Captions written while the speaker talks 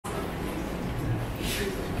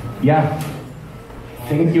Yeah,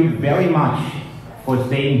 thank you very much for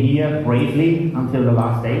staying here bravely until the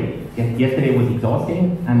last day. Yesterday was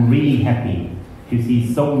exhausting. I'm really happy to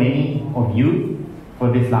see so many of you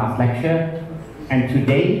for this last lecture. And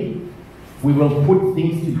today we will put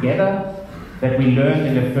things together that we learned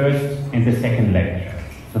in the first and the second lecture.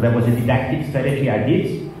 So that was a didactic strategy I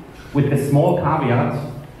did with the small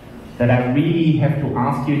caveat that I really have to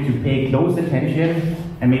ask you to pay close attention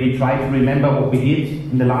and maybe try to remember what we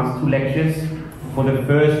did in the last two lectures for the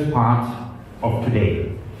first part of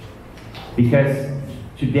today. Because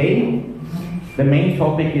today the main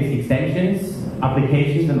topic is extensions,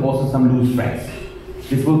 applications, and also some loose threads.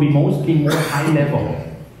 This will be mostly more high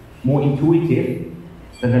level, more intuitive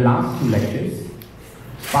than the last two lectures.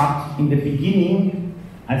 But in the beginning,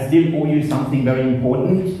 I still owe you something very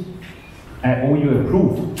important. I owe you a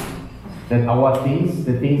proof that our things,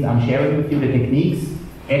 the things I'm sharing with you, the techniques,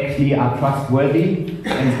 actually are trustworthy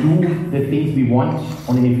and do the things we want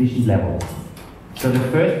on an efficient level. So the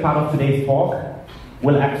first part of today's talk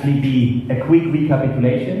will actually be a quick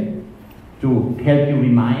recapitulation to help you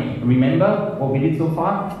remember what we did so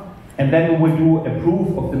far, and then we will do a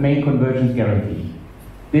proof of the main convergence guarantee.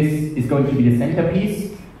 This is going to be the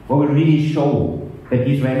centerpiece, where we really show that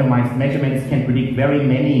these randomized measurements can predict very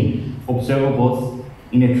many observables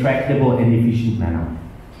in a tractable and efficient manner.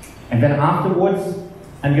 And then afterwards,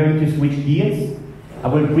 I'm going to switch gears. I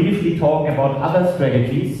will briefly talk about other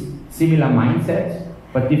strategies, similar mindset,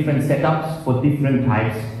 but different setups for different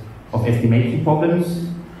types of estimation problems.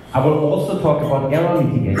 I will also talk about error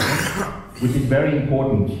mitigation, which is very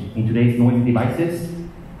important in today's noisy devices.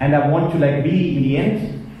 And I want to really, in the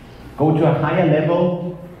end, go to a higher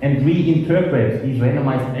level and reinterpret these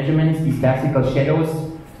randomized measurements, these classical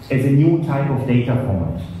shadows, as a new type of data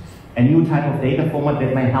format. A new type of data format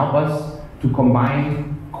that may help us to combine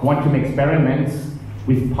quantum experiments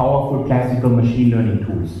with powerful classical machine learning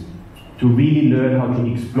tools to really learn how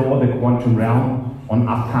to explore the quantum realm on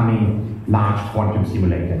upcoming large quantum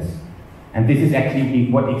simulators. And this is actually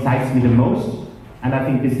what excites me the most, and I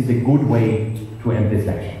think this is a good way to end this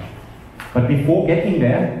lecture. But before getting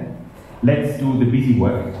there, let's do the busy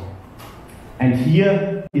work. And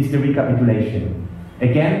here is the recapitulation.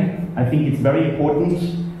 Again, I think it's very important.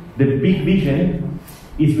 The big vision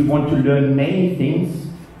is we want to learn many things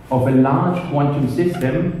of a large quantum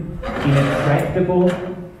system in a tractable,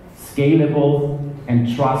 scalable,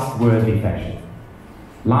 and trustworthy fashion.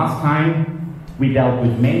 Last time we dealt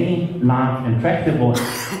with many large and tractable,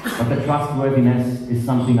 but the trustworthiness is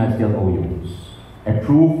something I still owe you. A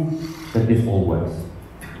proof that this all works.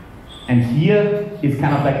 And here is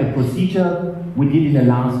kind of like the procedure we did in the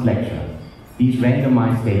last lecture. These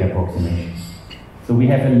randomized data approximations. So we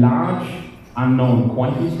have a large unknown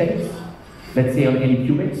quantum state, let's say on n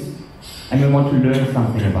qubits, and we want to learn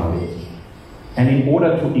something about it. And in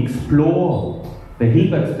order to explore the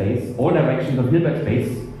Hilbert space, all directions of Hilbert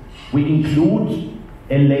space, we include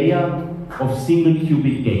a layer of single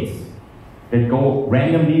qubit gates that go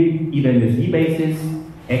randomly either in the Z basis,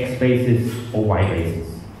 X basis, or Y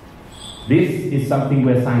basis. This is something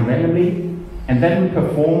we assign randomly, and then we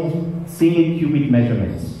perform single qubit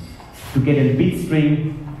measurements to get a bit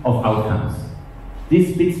string of outcomes.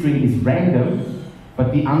 This bit string is random,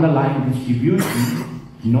 but the underlying distribution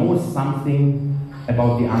knows something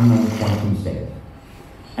about the unknown quantum state.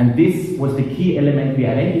 And this was the key element we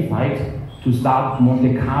identified to start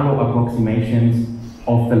Monte Carlo approximations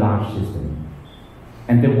of the large system.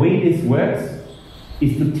 And the way this works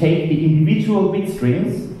is to take the individual bit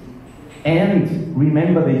strings and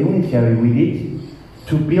remember the unitary we did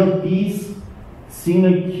to build these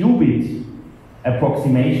single qubit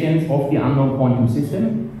approximations of the unknown quantum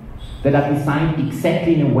system that are designed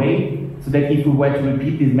exactly in a way so that if we were to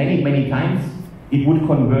repeat this many, many times, it would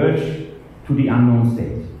converge to the unknown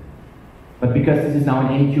state. But because this is now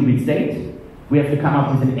an n-qubit state, we have to come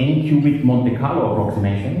up with an n-qubit Monte Carlo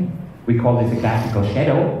approximation. We call this a classical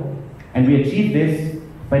shadow, and we achieve this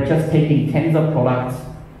by just taking tensor products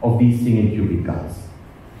of these single qubit guys.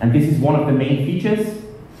 And this is one of the main features,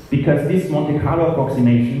 because this Monte Carlo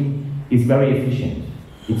approximation is very efficient.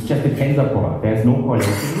 It's just a tensor product. There's no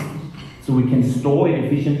correlation, so we can store it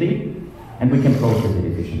efficiently and we can process it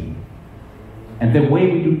efficiently. And the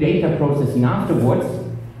way we do data processing afterwards,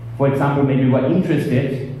 for example, maybe we're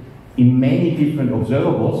interested in many different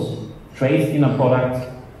observables traced in a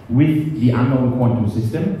product with the unknown quantum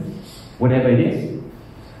system, whatever it is.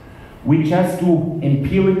 We just do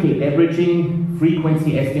empirical averaging,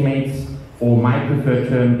 frequency estimates, or my preferred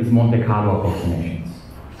term is Monte Carlo approximations.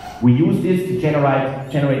 We use this to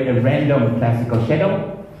generate a random classical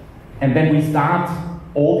shadow, and then we start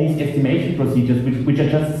all these estimation procedures, which are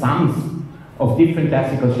just sums of different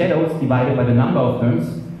classical shadows divided by the number of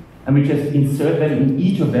terms, and we just insert them in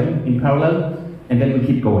each of them in parallel, and then we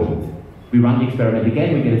keep going. We run the experiment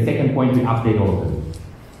again, we get a second point, we update all of them.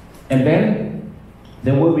 And then,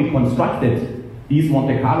 the way we constructed these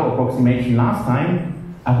Monte Carlo approximation last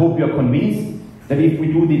time, I hope you're convinced that if we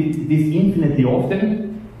do this infinitely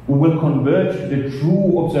often, we will converge the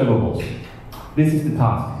true observables. This is the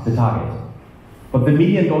task, the target. But the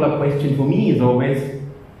million-dollar question for me is always,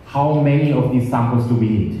 how many of these samples do we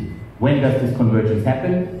need? When does this convergence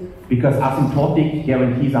happen? Because asymptotic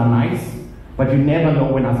guarantees are nice, but you never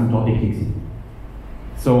know when asymptotic kicks in.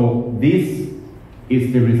 So this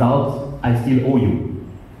is the result I still owe you.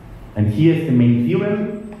 And here's the main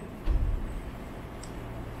theorem.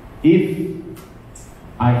 If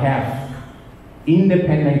I have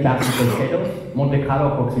independent classical shadows, Monte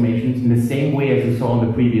Carlo approximations, in the same way as you saw on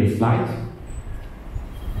the previous slide,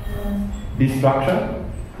 this structure,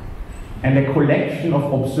 and a collection of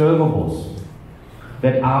observables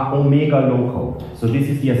that are omega local. So this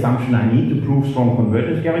is the assumption I need to prove strong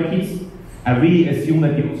convergence guarantees. I really assume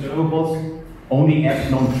that the observables only act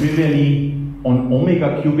non-trivially on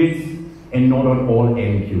omega qubits and not on all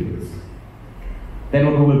n qubits. Then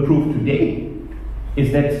what we will prove today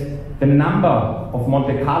is that the number of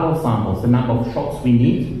Monte Carlo samples, the number of shots we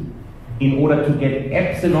need in order to get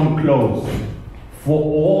epsilon close for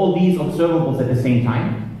all these observables at the same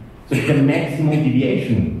time, so the maximum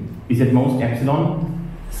deviation is at most epsilon,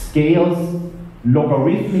 scales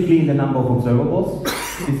logarithmically in the number of observables.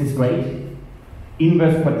 This is great.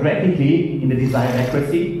 Inverse quadratically in the desired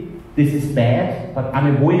accuracy. This is bad, but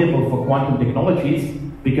unavoidable for quantum technologies,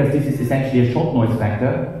 because this is essentially a short noise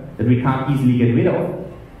factor that we can't easily get rid of.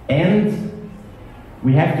 And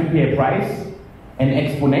we have to pay a price, an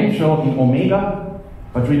exponential in omega,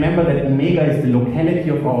 but remember that omega is the locality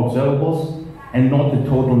of our observables and not the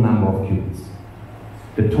total number of qubits.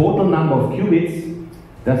 The total number of qubits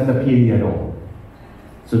doesn't appear here at all.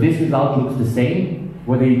 So this result looks the same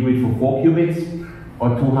whether you do it for 4 qubits or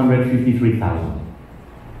 253,000.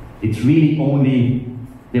 It's really only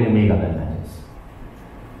the omega that matters.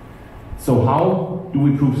 So how do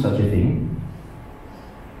we prove such a thing?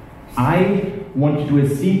 I want to do a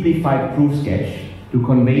simplified proof sketch to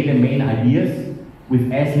convey the main ideas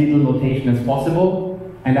with as little notation as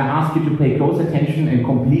possible, and I ask you to pay close attention and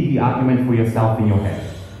complete the argument for yourself in your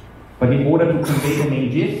head. But in order to convey the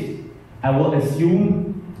main gist, I will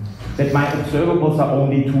assume that my observables are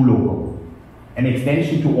only 2 local. An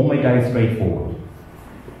extension to omega is straightforward.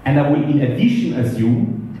 And I will in addition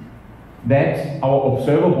assume that our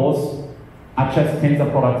observables are just tensor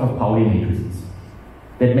products of Pauli matrices.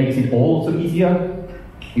 That makes it also easier.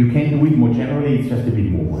 You can do it more generally, it's just a bit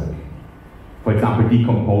more work. For example,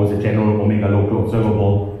 decompose a general omega local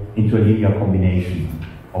observable into a linear combination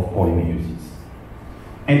of Pauli matrices.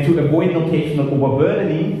 And to avoid notational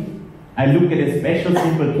overburdening, I look at a special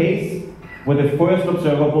simple case where the first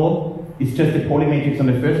observable is just a Pauli matrix on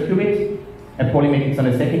the first qubit, a Pauli matrix on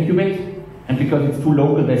the second qubit, and because it's too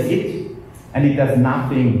local, that's it, and it does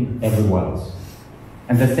nothing everywhere else.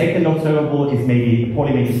 And the second observable is maybe a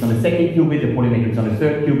Pauli matrix on the second qubit, a Pauli matrix on the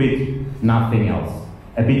third qubit, nothing else.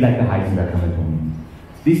 A bit like the Heisenberg Hamiltonian.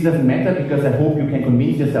 This doesn't matter because I hope you can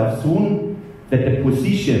convince yourself soon that the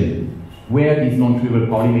position where these non-trivial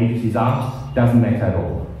Pauli matrices are doesn't matter at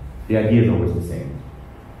all. The idea is always the same.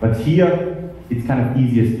 But here, it's kind of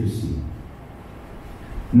easiest to see.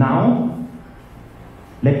 Now,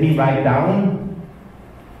 let me write down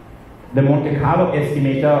the Monte Carlo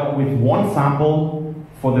estimator with one sample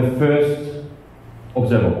for the first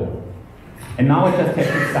observable. And now I just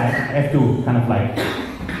have to kind of like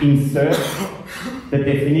insert the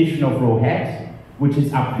definition of rho hat, which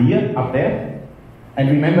is up there. And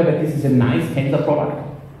remember that this is a nice tensor product.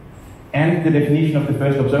 And the definition of the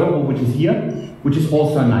first observable, which is here, which is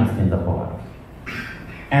also a nice tensor product.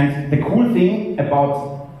 And the cool thing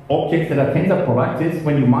about objects that are tensor products is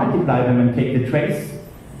when you multiply them and take the trace,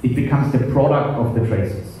 it becomes the product of the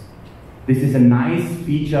traces. This is a nice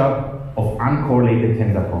feature of uncorrelated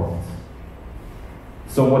tensor products.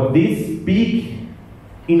 So what this big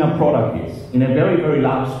inner product is, in a very, very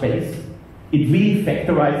large space, it really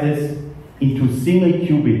factorizes into single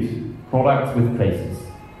qubit products with traces.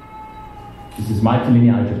 This is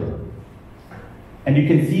multilinear algebra. And you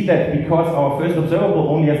can see that because our first observable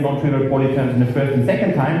only has non-trivial Pauli terms in the first and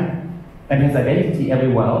second time, and has identity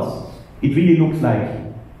everywhere else, it really looks like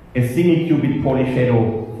a single qubit Pauli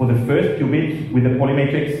shadow for the first qubit with the Pauli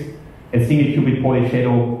matrix, a single qubit Pauli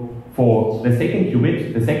shadow for the second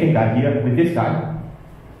qubit, the second guy here with this guy,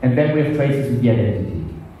 and then we have traces with the identity.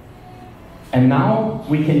 And now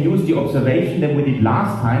we can use the observation that we did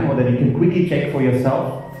last time, or that you can quickly check for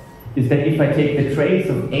yourself, is that if I take the trace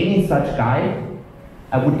of any such guy,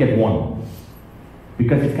 I would get 1.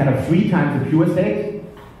 Because it's kind of 3 times the pure state,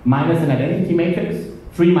 minus an identity matrix.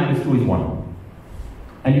 3 minus 2 is 1.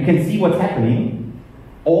 And you can see what's happening.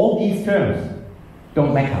 All these terms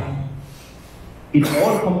don't matter. It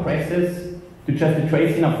all compresses to just a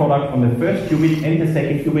trace inner product on the first qubit and the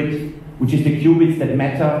second qubit, which is the qubits that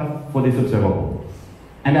matter for this observable.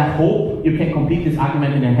 And I hope you can complete this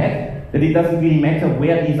argument in your head, that it doesn't really matter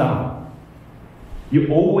where these are. You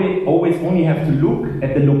always only have to look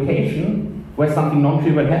at the location where something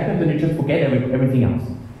non-trivial happens, and you just forget everything else.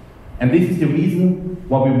 And this is the reason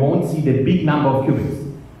why we won't see the big number of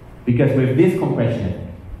qubits, because with this compression effect,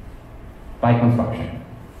 by construction.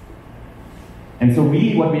 And so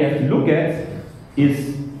really what we have to look at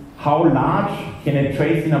is how large can a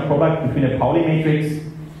trace inner product between a Pauli matrix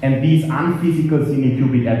and these unphysical single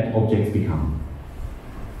qubit objects become.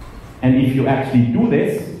 And if you actually do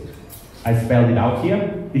this, I spelled it out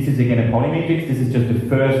here. This is again a Pauli matrix. This is just the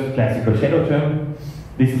first classical shadow term.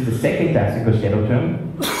 This is the second classical shadow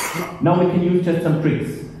term. Now we can use just some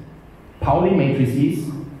tricks. Pauli matrices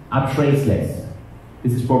are traceless.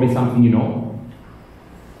 This is probably something you know.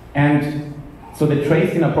 And so the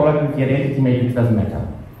trace inner product with the identity matrix doesn't matter.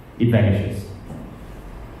 It vanishes.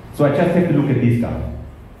 So I just have to look at this guy.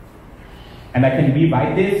 And I can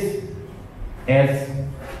rewrite this as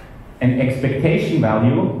an expectation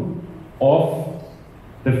value of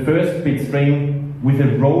the first bit string with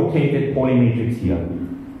a rotated Pauli matrix here.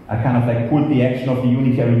 I kind of like pulled the action of the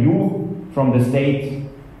unitary U from the state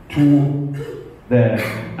to the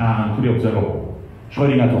observable.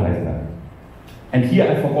 Schrödinger to Heisenberg. And here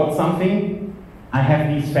I forgot something. I have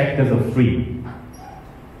these factors of 3.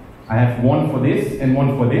 I have 1 for this and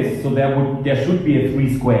 1 for this, so there should be a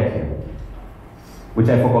 3 squared here, which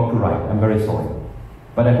I forgot to write. I'm very sorry.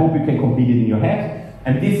 But I hope you can complete it in your head.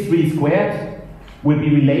 And this 3 squared will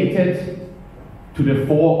be related to the 4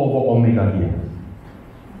 over omega here.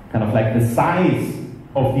 Kind of like the size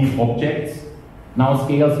of these objects now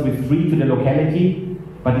scales with 3 to the locality,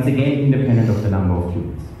 but is again independent of the number of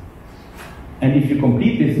qubits. And if you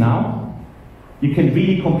complete this now, you can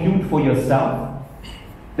really compute for yourself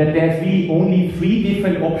that there's really only 3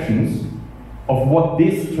 different options of what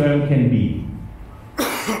this term can be.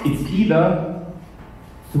 It's either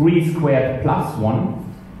 3 squared plus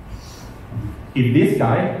 1, if this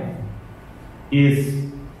guy is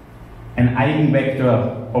an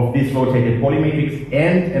eigenvector of this rotated Pauli matrix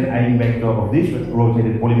and an eigenvector of this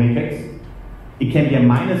rotated Pauli matrix. It can be a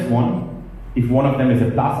minus 1 if one of them is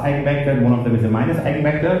a plus eigenvector and one of them is a minus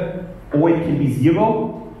eigenvector, or it can be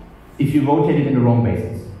 0 if you rotate it in the wrong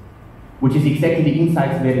basis, which is exactly the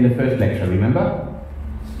insights we had in the first lecture, remember?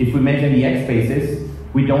 If we measure the x basis,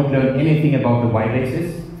 we don't learn anything about the y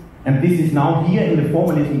basis, and this is now here in the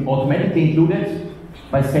formalism automatically included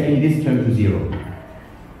by setting this term to 0.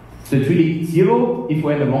 So it's really 0 if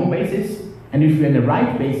we're in the wrong basis, and if we're in the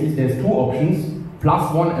right basis, there's 2 options,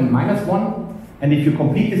 plus 1 and minus 1, and if you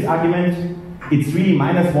complete this argument, it's really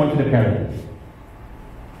minus 1 to the parity.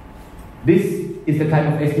 This is the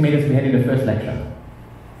type of estimators we had in the first lecture.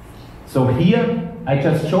 So here, I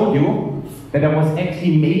just showed you that I was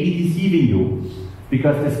actually maybe deceiving you,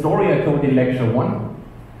 because the story I told in lecture 1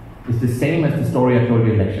 is the same as the story I told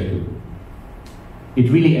you in lecture 2. It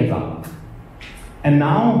really adds up. And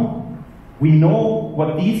now, we know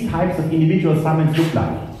what these types of individual summands look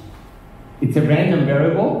like. It's a random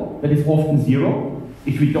variable that is often 0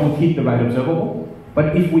 if we don't hit the right observable,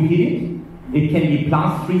 but if we hit it, it can be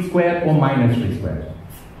plus 3 squared or minus 3 squared.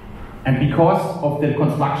 And because of the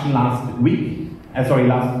construction last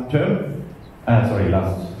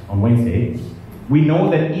on Wednesday, we know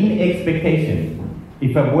that in expectation,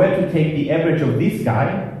 if I were to take the average of this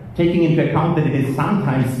guy, taking into account that it is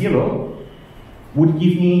sometimes 0, would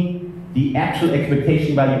give me the actual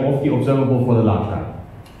expectation value of the observable for the large guy.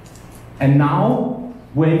 And now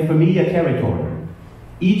we're in familiar territory.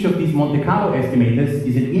 Each of these Monte Carlo estimators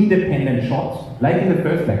is an independent shot, like in the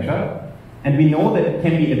first lecture, and we know that it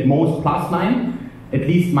can be at most plus 9, at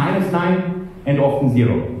least minus 9, and often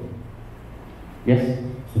 0. Yes?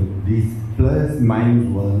 So this plus, minus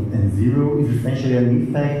 1, and 0 is essentially an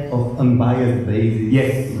effect of unbiased basis.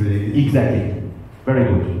 Yes, related. Exactly. Very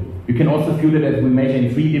good. You can also view that as we measure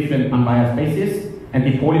in 3 different unbiased bases, and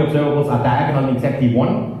the Pauli observables are diagonal in exactly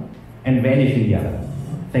one and vanish in the other.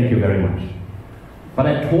 Thank you very much. But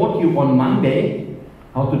I taught you on Monday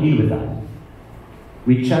how to deal with that.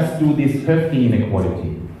 We just do this Höfting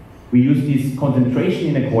inequality. We use these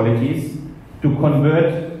concentration inequalities to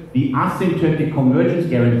convert the asymptotic convergence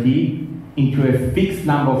guarantee into a fixed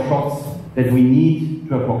number of shots that we need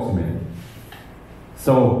to approximate.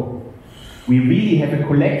 So we really have a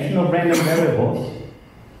collection of random variables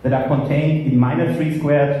that are contained in -3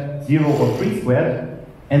 squared, 0 or 3 squared,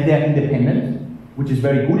 and they're independent, which is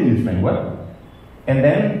very good in this framework. And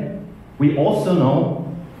then we also know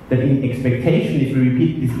that in expectation, if we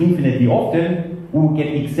repeat this infinitely often, we will get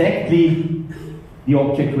exactly the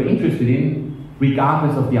object we're interested in,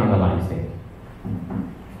 regardless of the underlying state.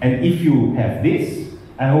 And if you have this,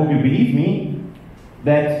 I hope you believe me,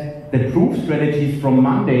 that the proof strategies from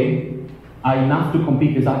Monday are enough to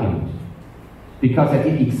complete this argument. Because I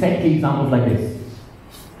did exactly examples like this.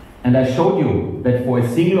 And I showed you that for a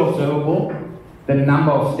single observable, the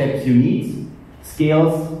number of steps you need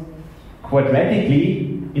scales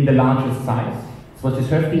quadratically in the largest size. So what's this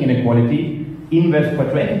Höfting inequality, inverse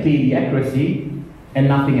quadratically in the accuracy, and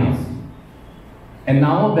nothing else. And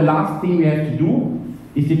now the last thing we have to do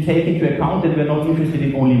is to take into account that we're not interested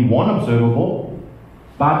in only one observable,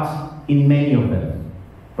 but in many of them.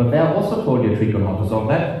 But there I also told you a trick on how to solve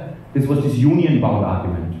that. This was this union bound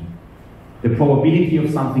argument. The probability of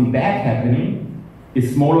something bad happening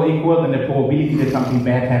is smaller or equal than the probability that something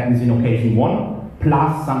bad happens in occasion 1,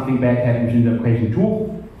 plus something bad happens in occasion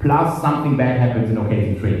 2, plus something bad happens in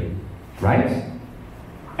occasion 3. Right?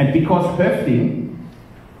 And because Höfting,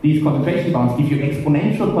 these concentration bounds give you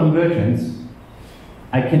exponential convergence,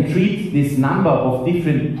 I can treat this number of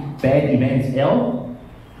different bad events L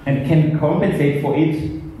and can compensate for it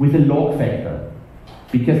with a log factor.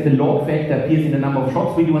 Because the log factor appears in the number of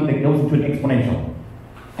shots we do and that goes into an exponential.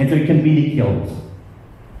 And so it can really kill it.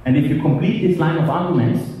 And if you complete this line of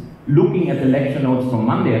arguments, looking at the lecture notes from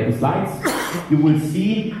Monday at the slides, you will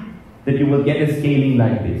see that you will get a scaling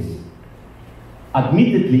like this.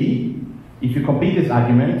 Admittedly, if you complete this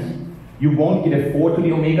argument, you won't get a 4 to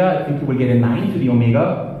the omega, I think you will get a 9 to the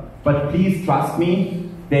omega, but please trust me,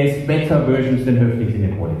 there's better versions than Höfting's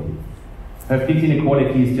inequality. Höfting's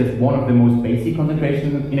inequality is just one of the most basic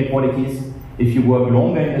concentration inequalities. If you work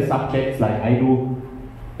longer in the subjects like I do,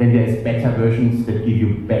 then there's better versions that give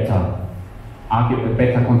you better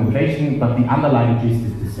concentration, but the underlying gist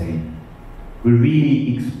is the same. We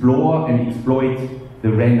really explore and exploit the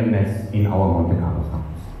randomness in our Monte Carlo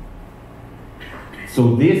samples.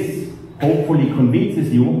 So this hopefully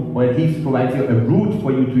convinces you, or at least provides you a route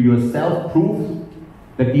for you to yourself prove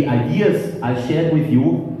that the ideas I shared with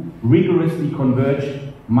you rigorously converge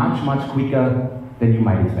much, much quicker than you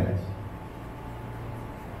might expect.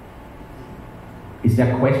 Is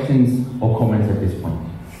there questions or comments at this point?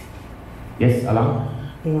 Yes, Alain?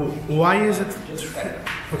 Why is it...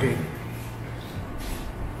 Okay.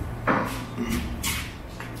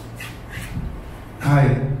 Hi.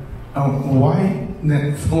 Why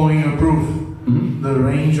then following a proof, the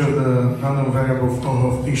range of the random variable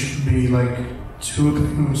of t should be like 2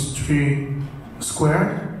 times 3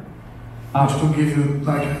 squared? Which will give you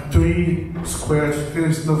like 3 squared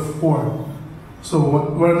instead of 4. So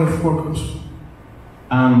where the 4 comes from?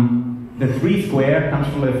 The 3 square comes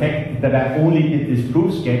from the fact that I only did this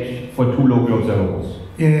proof sketch for 2 local observables.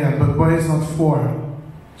 Yeah, but why is not 4?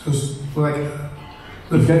 Just like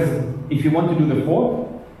if you want to do the 4,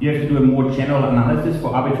 you have to do a more general analysis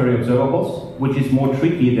for arbitrary observables, which is more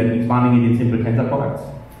tricky than expanding it in simple tensor products.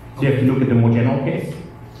 So you have to look at the more general case.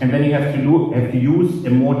 And then you have to use a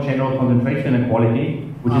more general concentration inequality,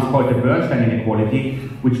 which is called the Bernstein inequality,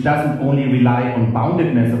 which doesn't only rely on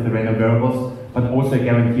boundedness of the random variables, but also a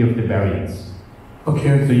guarantee of the variance.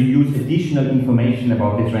 Okay. So you use additional information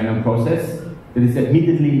about this random process that is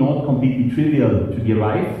admittedly not completely trivial to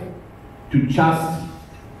derive, to just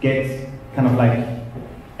get kind of like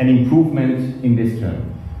an improvement in this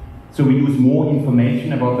term. So we use more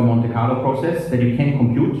information about the Monte Carlo process that you can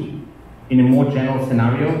compute in a more general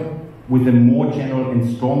scenario with a more general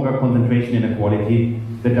and stronger concentration inequality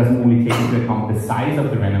that doesn't only take into account the size of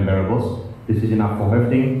the random variables, this is enough for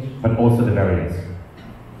Höfting, but also the variance.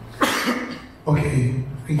 Okay,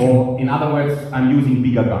 thank you. Or in other words, I'm using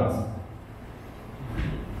bigger guns.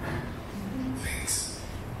 Thanks.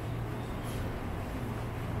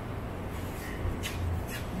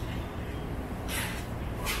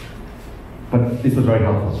 But this was very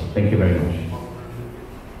helpful. Thank you very much.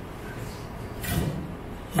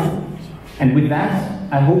 And with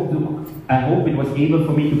that, I hope it was able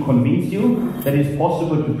for me to convince you that it's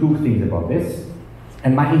possible to prove things about this.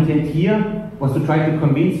 And my intent here was to try to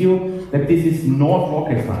convince you that this is not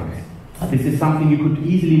rocket science. This is something you could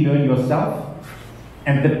easily learn yourself.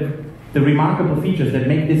 And the remarkable features that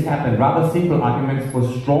make this happen, rather simple arguments for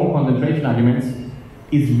strong concentration arguments,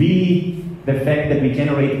 is really the fact that we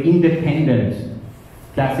generate independent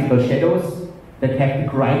classical shadows that have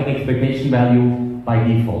the correct expectation value by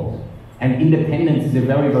default. And independence is a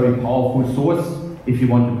very, very powerful source if you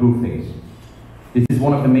want to prove things. This is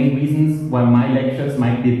one of the main reasons why my lectures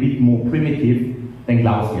might be a bit more primitive than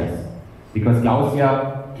Glaucia's. Because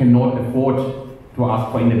Glaucia cannot afford to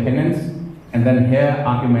ask for independence, and then her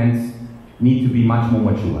arguments need to be much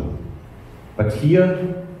more mature. But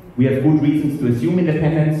here, we have good reasons to assume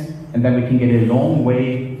independence, and then we can get a long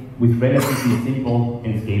way with relatively simple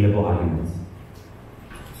and scalable arguments.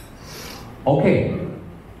 Okay,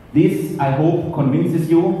 this, I hope, convinces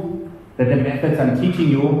you that the methods I'm teaching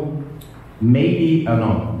you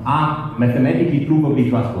are mathematically provably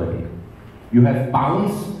trustworthy. You have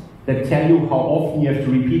bounds that tell you how often you have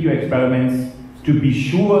to repeat your experiments to be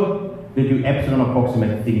sure that you epsilon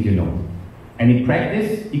approximate the things you know. And in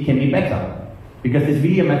practice, it can be better. Because there's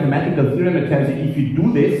really a mathematical theorem that tells you if you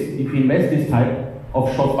do this, if you invest this type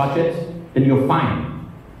of short budget, then you're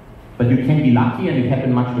fine. But you can be lucky and it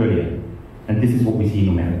happened much earlier. And this is what we see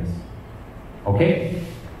in numerics. Okay?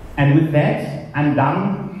 And with that, I'm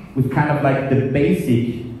done with kind of like the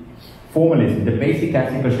basic formalism, the basic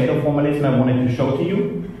classical shadow formalism I wanted to show to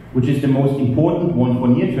you, which is the most important one for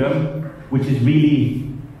near term, which is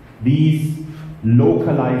really these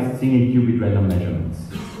localized single qubit random measurements.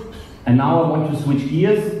 And now I want to switch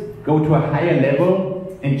gears, go to a higher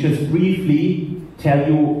level, and just briefly tell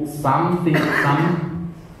you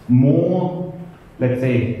some more, let's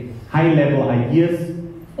say, high-level ideas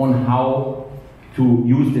on how to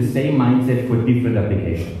use the same mindset for different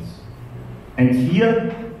applications. And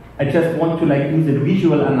here, I just want to use a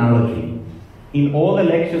visual analogy. In all the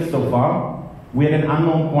lectures so far, we had an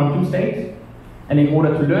unknown quantum state, and in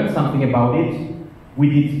order to learn something about it, we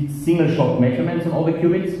did single-shot measurements on all the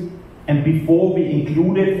qubits, and before we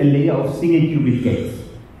included a layer of single-qubit gates.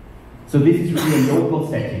 So this is really a local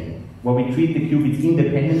setting, where we treat the qubits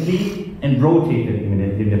independently and rotate them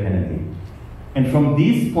independently. And from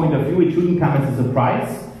this point of view, it shouldn't come as a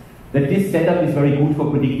surprise that this setup is very good for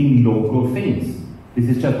predicting local things. This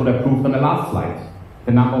is just what I proved on the last slide.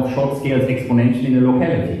 The number of shot scales exponentially in a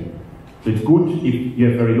locality. So it's good if you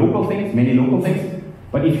have very local things, many local things,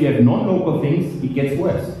 but if you have non-local things, it gets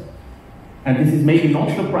worse. And this is maybe not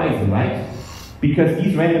surprising, right? Because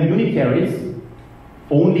these random unitaries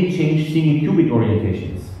only change single qubit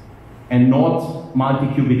orientations and not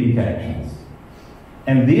multi-qubit interactions.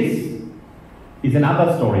 And this is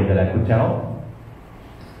another story that I could tell.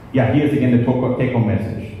 Yeah, here's again the take-home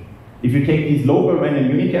message. If you take these local random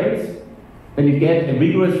unitaries, then you get a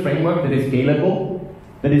rigorous framework that is scalable,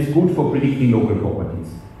 that is good for predicting local properties.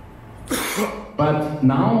 But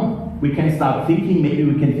now we can start thinking, maybe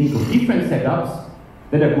we can think of different setups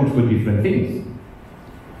that are good for different things.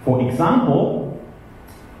 For example,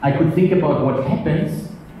 I could think about what happens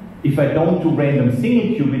if I don't do random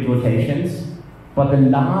single qubit rotations, but a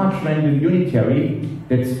large random unitary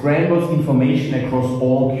that scrambles information across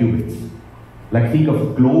all qubits. Like think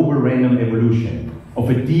of global random evolution of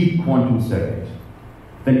a deep quantum circuit.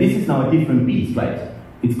 Then this is now a different beast, right?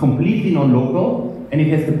 It's completely non-local and it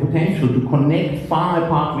has the potential to connect far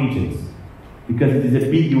apart regions because it is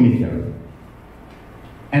a big unitary.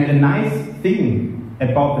 And the nice thing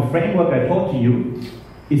about the framework I taught to you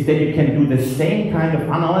is that you can do the same kind of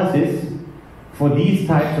analysis for these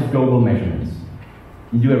types of global measurements.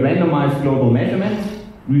 You do a randomized global measurement,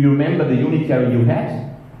 you remember the unitary you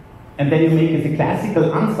had, and then you make as a classical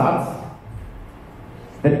ansatz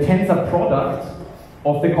the tensor product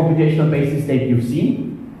of the computational basis state you've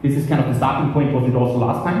seen. This is kind of the starting point, was it also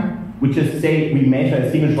last time? We just say we measure a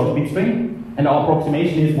single shot bit string, and our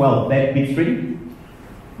approximation is, well, that bit string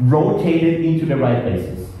rotated into the right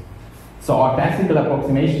basis. So our classical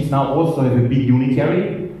approximations now also have a big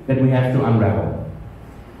unitary that we have to unravel.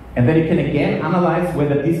 And then you can again analyze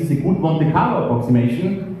whether this is a good Monte Carlo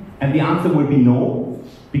approximation, and the answer will be no,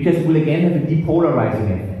 because it will again have a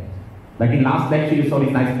depolarizing effect. Like in last lecture you saw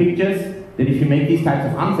these nice pictures, that if you make these types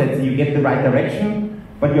of ansatz, you get the right direction,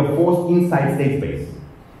 but you're forced inside state space,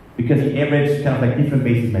 because you average kind of like different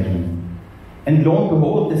basis measurements. And lo and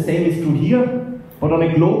behold, the same is true here, but on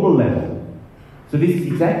a global level. So this is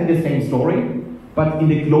exactly the same story, but in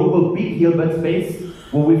the global big Hilbert space,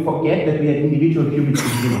 where we forget that we had individual qubits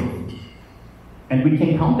to begin with. And we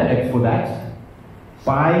can counteract for that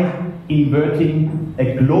by inverting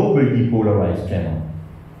a global depolarized channel.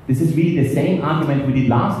 This is really the same argument we did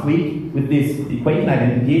last week with this equation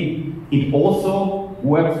identity. It also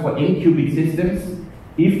works for n-qubit systems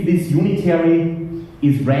if this unitary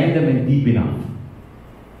is random and deep enough,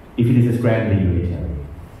 if it is a scrambling unitary.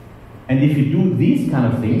 And if you do these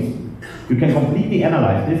kind of things, you can completely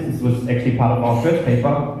analyze this. This was actually part of our first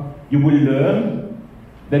paper. You will learn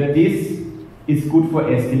that this is good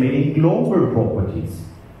for estimating global properties,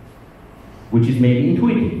 which is maybe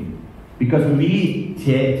intuitive, because we really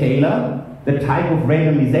tailor the type of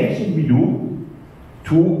randomization we do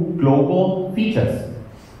to global features.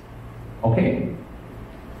 Okay?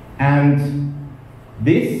 And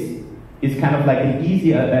this is kind of like an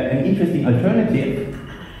easy, an interesting alternative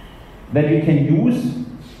that we can use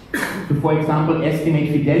to, for example, estimate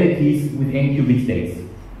fidelities with n-qubit states,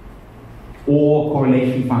 or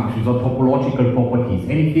correlation functions, or topological properties,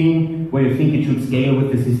 anything where you think it should scale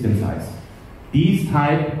with the system size. These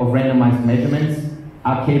type of randomized measurements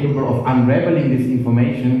are capable of unraveling this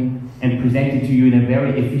information and present it to you in a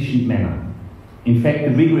very efficient manner. In fact, the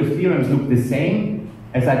rigorous theorems look the same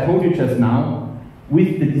as I told you just now,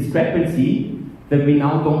 with the discrepancy that we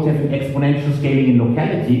now don't have an exponential scaling in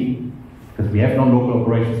locality, because we have non-local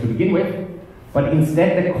operations to begin with, but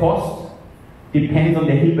instead the cost depends on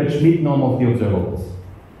the Hilbert-Schmidt norm of the observables,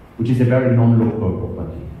 which is a very non-local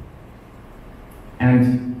property.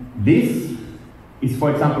 And this is,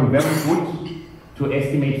 for example, very good to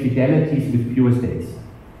estimate fidelities with pure states.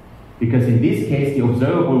 Because in this case, the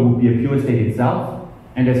observable would be a pure state itself,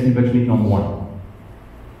 and there's Hilbert-Schmidt norm 1.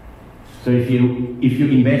 So if you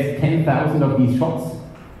invest 10,000 of these shots,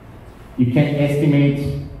 you can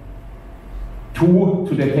estimate 2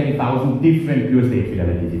 to the 10,000 different pure state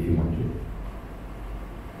fidelities if you want to.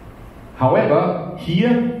 However,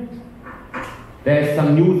 here, there's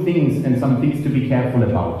some new things and some things to be careful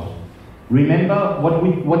about. Remember,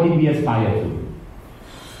 what did we aspire to?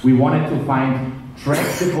 We wanted to find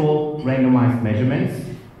tractable randomized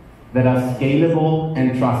measurements that are scalable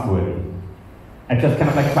and trustworthy. I just kind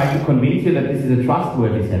of like try to convince you that this is a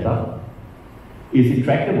trustworthy setup. Is it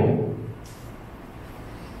tractable?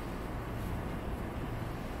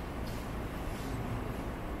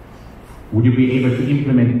 Would you be able to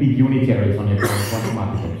implement big unitaries on your quantum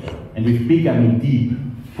architecture? And with big, I mean deep,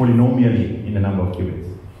 polynomially in the number of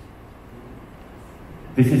qubits.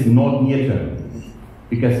 This is not near term.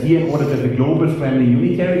 Because here, in order to have a global scrambling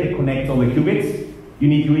unitary that connects all the qubits, you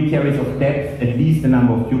need unitaries of depth at least the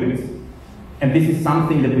number of qubits. And this is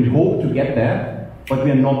something that we hope to get there, but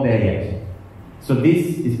we are not there yet. So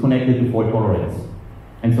this is connected to fault tolerance.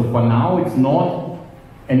 And so for now, it's not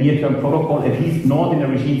a near-term protocol, at least not in the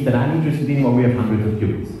regimes that I'm interested in, where we have hundreds of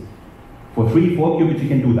qubits. For 3, 4 qubits, you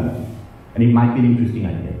can do that. And it might be an interesting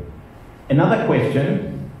idea. Another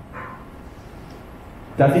question,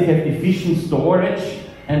 does it have efficient storage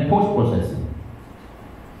and post-processing?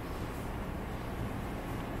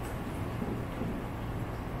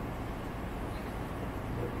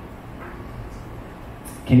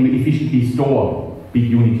 Can we efficiently store big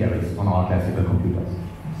unitaries on our classical computers?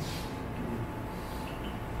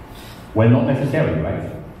 Well, not necessarily,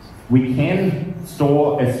 right? We can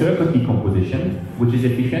store a circuit decomposition, which is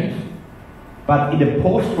efficient, but in the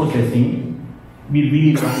post-processing, we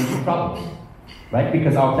really run into trouble, right?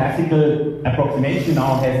 Because our classical approximation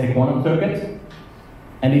now has the quantum circuit,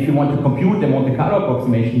 and if you want to compute the Monte Carlo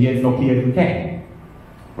approximation, here it's not clear if we can,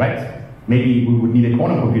 right? Maybe we would need a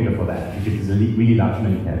quantum computer for that, if it is a really large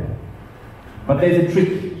unitary. But there's a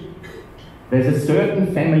trick. There's a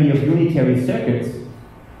certain family of unitary circuits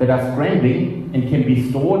that are scrambling and can be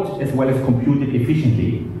stored as well as computed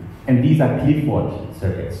efficiently, and these are Clifford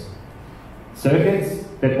circuits. Circuits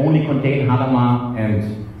that only contain Hadamard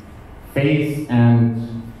and phase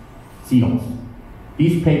and xenons.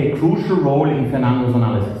 These play a crucial role in Fernando's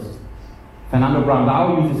analysis. Fernando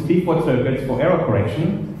Brandao uses Clifford circuits for error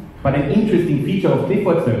correction, but an interesting feature of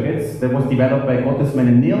Clifford circuits that was developed by Gottesman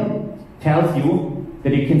and Nil tells you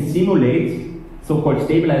that you can simulate so-called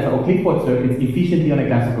stabilizer or Clifford circuits efficiently on a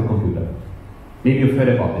classical computer. Maybe you've heard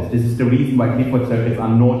about this. This is the reason why Clifford circuits are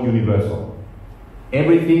not universal.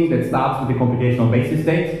 Everything that starts with the computational basis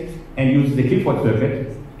state and uses the Clifford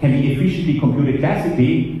circuit can be efficiently computed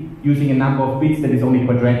classically using a number of bits that is only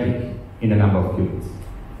quadratic in the number of qubits.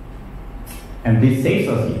 And this saves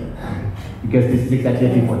us here, because this is exactly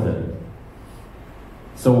a Clifford circuit.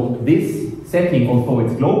 So this setting, although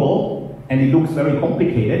it's global and it looks very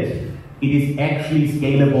complicated, it is actually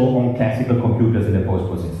scalable on classical computers in the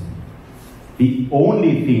post-processing. The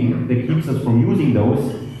only thing that keeps us from using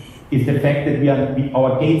those is the fact that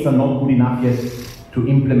our gates are not good enough yet to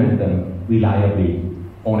implement them reliably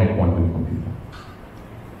on a quantum computer.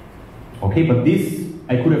 Okay, but this,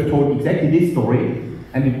 I could have told exactly this story,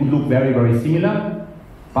 and it would look very, very similar,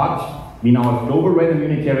 but we now have global random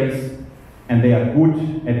unitaries, and they are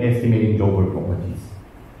good at estimating global properties.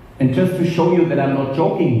 And just to show you that I'm not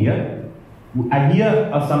joking here,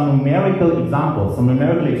 here are some numerical examples, some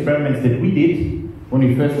numerical experiments that we did when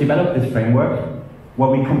we first developed this framework, where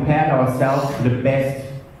we compared ourselves to the best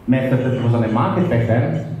method that was on the market back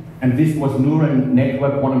then, and this was neural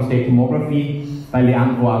network quantum state tomography by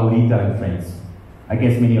Leandro Aulita and friends. I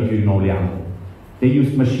guess many of you know Leandro. They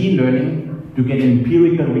used machine learning to get an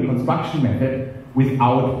empirical reconstruction method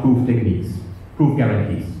without proof techniques, proof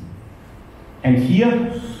guarantees. And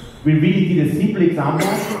here, we really did a simple example.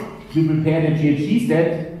 We prepared a GHZ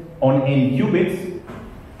state on n qubits,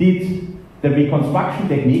 did the reconstruction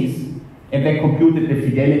techniques, and then computed the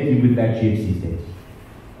fidelity with that GHZ state.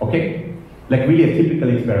 Okay? Like really a typical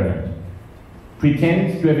experiment.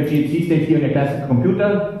 Pretend to have a GHZ state here in a classical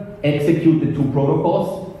computer, execute the two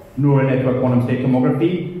protocols, neural network quantum state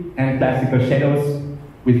tomography, and classical shadows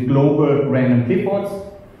with global random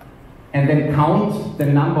clipboards, and then count the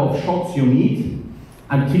number of shots you need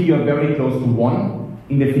until you're very close to 1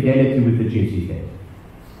 in the fidelity with the GHZ state.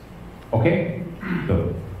 Okay?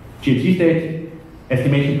 So, GHZ state,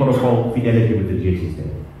 estimation protocol, fidelity with the GHZ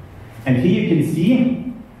state. And here you can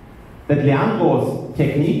see that Leandro's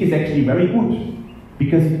technique is actually very good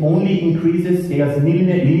because it only increases, scales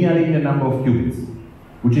linearly in the number of qubits,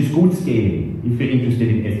 which is good scaling if you're interested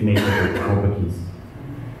in estimating properties.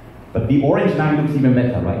 But the orange line looks even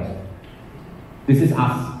better, right? This is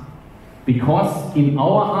us. Because in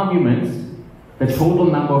our arguments, the total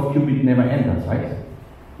number of qubits never enters, right?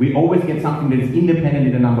 We always get something that is independent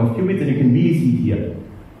in the number of qubits, and you can really see it here.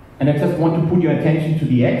 And I just want to put your attention to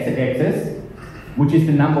the x-axis, which is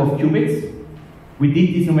the number of qubits. We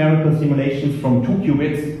did these numerical simulations from 2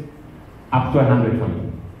 qubits up to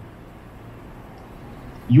 120,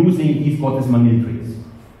 using these Gottesman trees.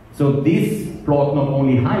 So this plot not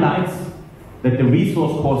only highlights that the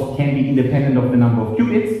resource cost can be independent of the number of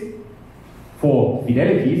qubits for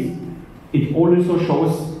fidelities, it also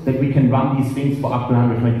shows that we can run these things for up to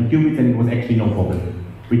 120 qubits, and it was actually no problem.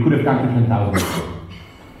 We could have gone to 10,000.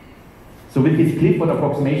 So with this Clifford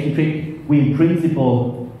approximation trick, we in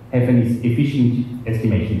principle have an efficient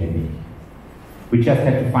estimation technique. We just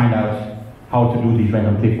have to find out how to do these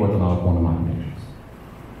random Cliffords on our quantum architectures.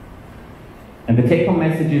 And the take-home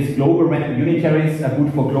message is global random unitaries are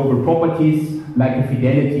good for global properties, like a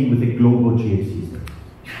fidelity with a global GHZ state.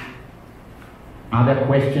 Are there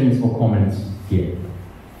questions or comments here?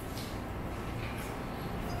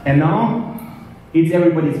 And now, it's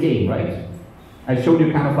everybody's game, right? I showed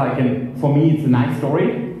you kind of like, for me, it's a nice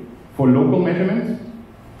story for local measurements,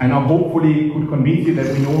 and I hopefully could convince you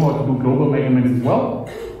that we know how to do global measurements as well.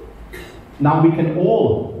 Now we can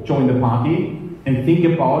all join the party and think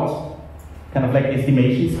about kind of like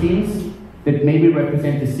estimation schemes that maybe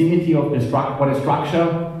represent the symmetry of the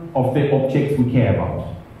structure of the objects we care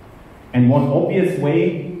about. And one obvious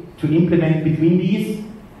way to implement between these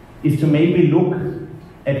is to maybe look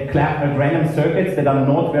at random circuits that are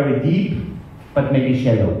not very deep, but maybe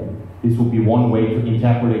shallow. This would be one way to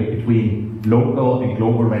interpolate between local and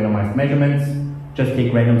global randomized measurements. Just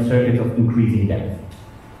take random circuits of increasing depth.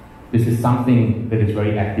 This is something that is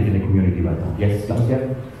very active in the community right now. Yes,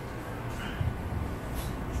 Claudia?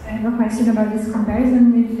 I have a question about this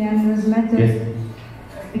comparison with Leandro's method. Yes.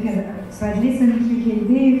 Because so at least in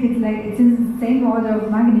QKD, if it's in the same order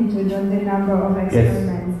of magnitude on the number of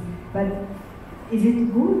experiments. Yes. But is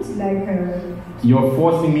it good? You're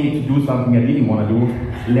forcing me to do something I didn't want to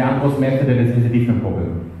do. Leandro's method is a different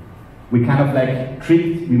problem. We kind of like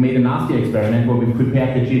tricked, we made a nasty experiment where we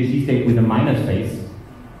prepared the GHZ state with a minus phase,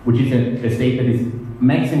 which is a state that is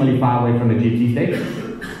maximally far away from the GHZ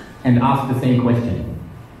state, and asked the same question.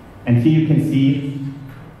 And here you can see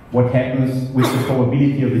what happens with the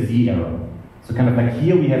probability of the Z error. So kind of like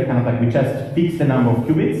here we have kind of like, we just fix the number of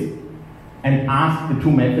qubits and ask the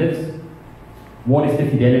two methods, what is the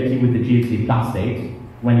fidelity with the GHZ plus state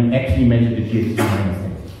when you actually measure the GHZ minus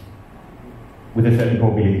state with a certain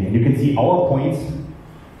probability. And you can see our points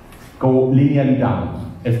go linearly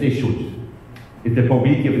down, as they should. If the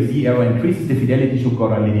probability of the Z error increases, the fidelity should go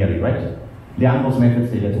down linearly, right? Leandro's method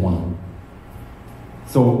stayed at 1.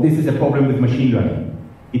 So this is a problem with machine learning.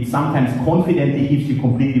 It sometimes confidently gives you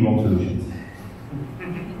completely wrong solutions.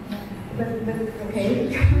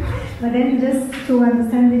 Okay. But then just to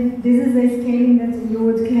understand if this is a scaling that you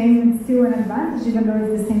would claim is still an advantage, even though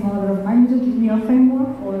it's the same order of magnitude in your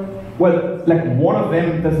framework, or? Well, like one of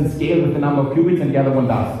them doesn't scale with the number of qubits and the other one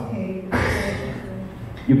does. Okay.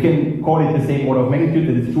 You can call it the same order of magnitude,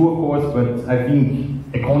 that is true of course, but I think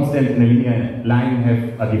a constant and a linear line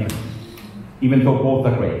have a difference, even though both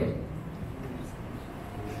are great.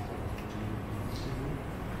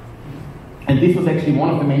 And this was actually one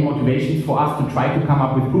of the main motivations for us to try to come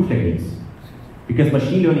up with proof techniques. Because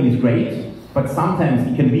machine learning is great, but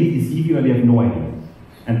sometimes it can really deceive you and you have no idea.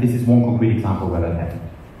 And this is one concrete example where that happened.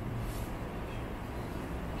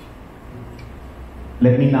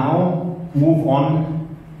 Let me now move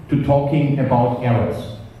on to talking about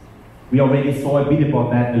errors. We already saw a bit about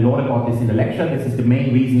that, a lot about this in the lecture. This is the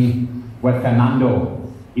main reason why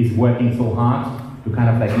Fernando is working so hard to kind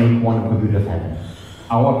of like make quantum computers happen.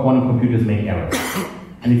 Our quantum computers make errors.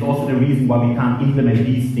 And it's also the reason why we can't implement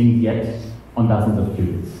these things yet on dozens of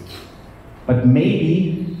qubits. But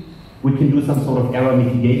maybe we can do some sort of error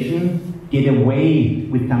mitigation, get away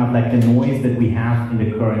with kind of like the noise that we have in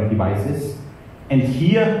the current devices. And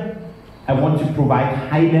here, I want to provide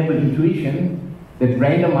high-level intuition that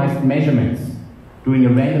randomized measurements, doing a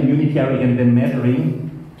random unitary and then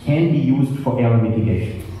measuring, can be used for error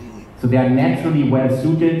mitigation. So they are naturally well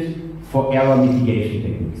suited for error mitigation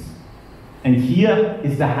techniques. And here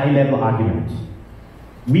is the high-level argument.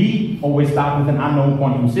 We always start with an unknown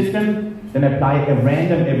quantum system, then apply a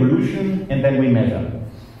random evolution, and then we measure.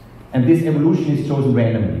 And this evolution is chosen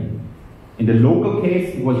randomly. In the local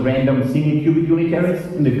case, it was random single qubit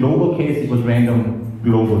unitaries. In the global case, it was random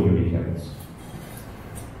global unitaries.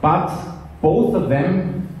 But both of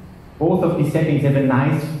these settings have a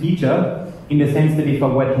nice feature in the sense that if I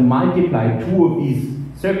were to multiply two of these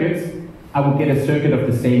circuits, I would get a circuit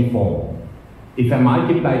of the same form. If I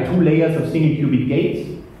multiply two layers of single qubit gates,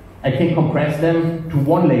 I can compress them to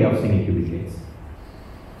one layer of single qubit gates.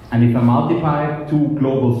 And if I multiply two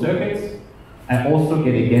global circuits, I also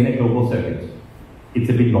get again a global circuit. It's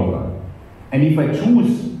a bit longer. And if I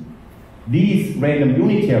choose these random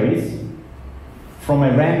unitaries from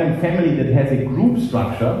a random family that has a group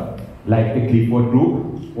structure, like the Clifford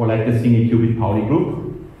group or like the single qubit Pauli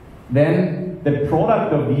group, then the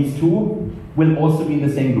product of these two will also be in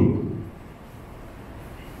the same group.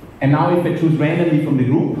 And now if I choose randomly from the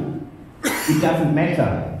group, it doesn't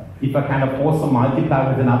matter if I kind of also multiply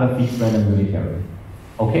with another fixed random unitary.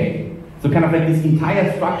 Okay? So kind of like this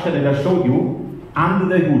entire structure that I showed you,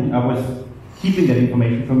 under the hood, I was keeping that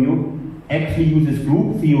information from you, actually uses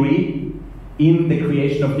group theory in the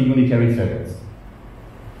creation of the unitary circuits.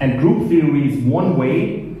 And group theory is one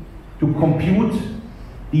way to compute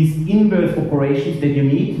these inverse operations that you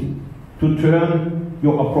need to turn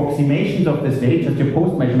your approximations of the state, just your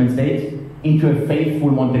post-measurement state, into a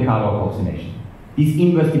faithful Monte Carlo approximation. These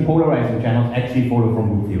inverse depolarizing channels actually follow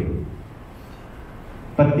from group theory.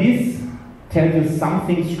 But this tells you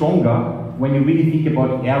something stronger when you really think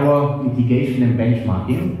about error mitigation and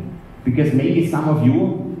benchmarking, because maybe some of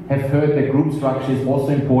you have heard that group structure is also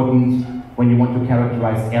important when you want to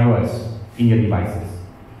characterize errors in your devices.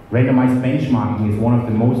 Randomized benchmarking is one of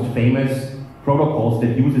the most famous protocols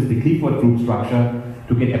that uses the Clifford group structure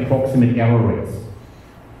to get approximate error rates.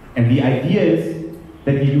 And the idea is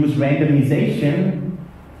that you use randomization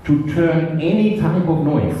to turn any type of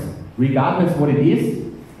noise, regardless what it is,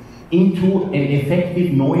 into an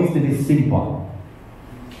effective noise that is simple.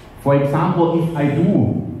 For example, if I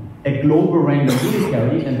do a global random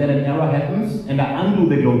unitary and then an error happens and I undo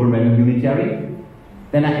the global random unitary,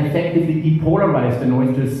 then I effectively depolarize the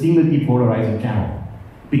noise to a single depolarizing channel.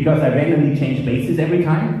 Because I randomly change bases every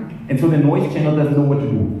time, and so the noise channel doesn't know what to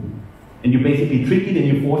do. And you basically trick it and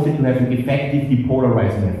you force it to have an effective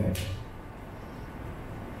depolarizing effect.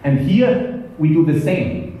 And here we do the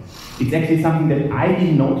same. It's actually something that I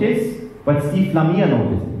didn't notice, but Steve Lamere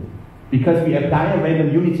noticed it. Because we apply a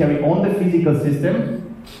random unitary on the physical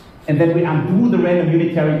system, and then we undo the random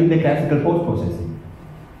unitary in the classical post-processing.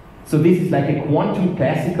 So this is like a quantum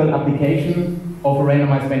classical application of a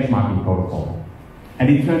randomized benchmarking protocol. And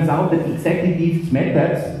it turns out that exactly these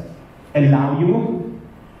methods allow you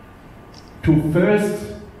to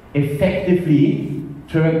first effectively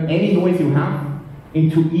turn any noise you have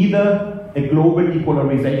into either a global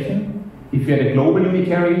depolarization, if you had a global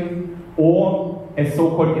unitary, or a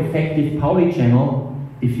so-called effective Pauli channel,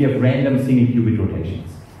 if you have random single qubit rotations.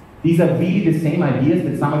 These are really the same ideas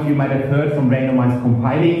that some of you might have heard from randomized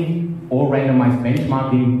compiling or randomized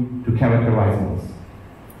benchmarking to characterize noise.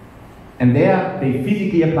 And there, they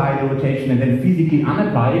physically apply the rotation and then physically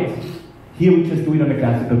unapply it. Here we just do it on the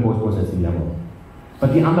classical post-processing level.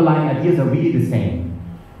 But the underlying ideas are really the same.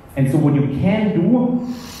 And so what you can do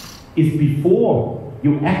is before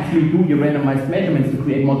you actually do your randomized measurements to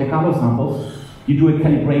create Monte Carlo samples, you do a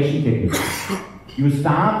calibration technique. You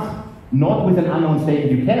start not with an unknown state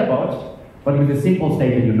that you care about, but with a simple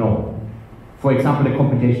state that you know. For example, a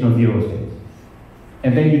computational zero state.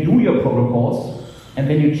 And then you do your protocols, and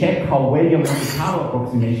then you check how well your Monte Carlo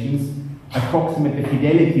approximations approximate the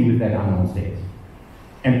fidelity with that unknown state.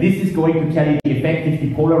 And this is going to tell you the effective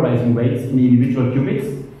depolarizing rates in the individual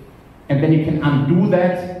qubits, and then you can undo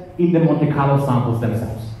that in the Monte Carlo samples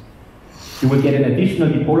themselves. You will get an additional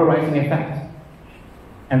depolarizing effect.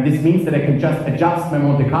 And this means that I can just adjust my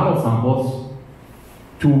Monte Carlo samples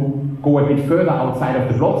to go a bit further outside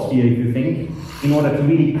of the block sphere, if you think, in order to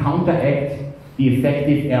really counteract the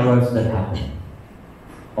effective errors that happen.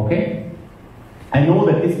 Okay? I know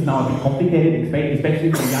that this is now a bit complicated,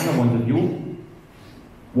 especially for younger ones of you.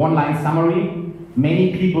 One-line summary: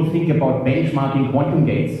 many people think about benchmarking quantum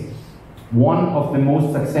gates. One of the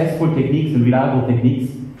most successful techniques and reliable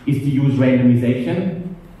techniques is to use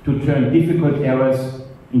randomization to turn difficult errors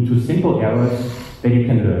into simple errors that you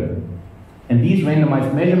can learn. And these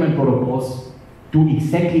randomized measurement protocols do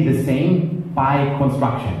exactly the same by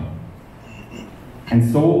construction.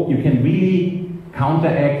 And so you can really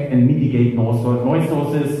counteract and mitigate noise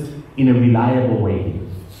sources in a reliable way.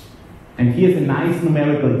 And here's a nice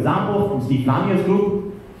numerical example from Steve Lanier's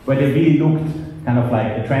group, where they really looked kind of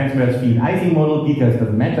like a transverse field Ising model. Details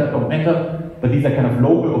don't matter, but these are kind of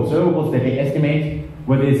local observables that they estimate,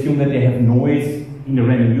 where they assume that they have noise in the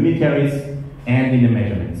random unitaries and in the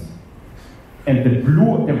measurements. And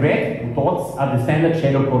the red dots are the standard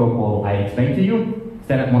shadow protocol I explained to you,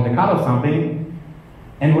 standard Monte Carlo sampling.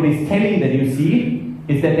 And what is telling that you see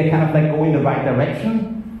is that they kind of like go in the right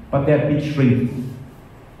direction, but they're a bit shrink.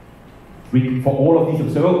 For all of these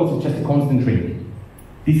observables, it's just a constant shrink.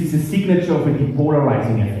 This is a signature of a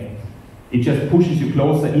depolarizing effect. It just pushes you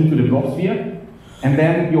closer into the block sphere, and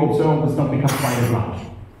then your observables don't become quite as large.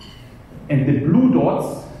 And the blue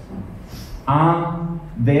dots are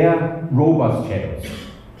their robust shadows,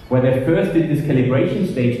 where they first did this calibration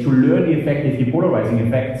stage to learn the effective depolarizing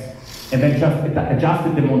effects, and then just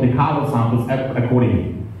adjusted the Monte Carlo samples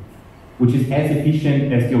accordingly, which is as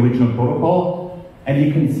efficient as the original protocol. And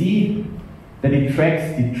you can see that it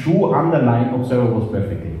tracks the true underlying observables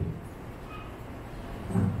perfectly.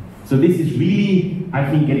 So this is really,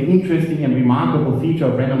 I think, an interesting and remarkable feature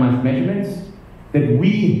of randomized measurements that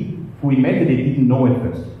we, who invented it, didn't know at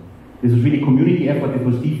first. This was really a community effort. It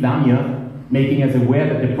was Steve Lanier making us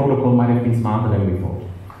aware that the protocol might have been smarter than we thought.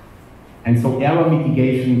 And so error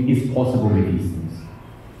mitigation is possible with these things.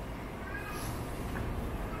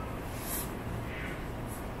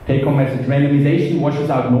 Take-home message: randomization washes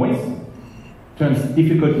out noise, turns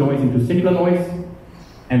difficult noise into simpler noise,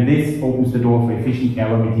 and this opens the door for efficient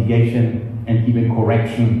error mitigation and even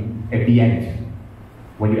correction at the end,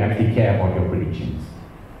 when you actually care about your predictions.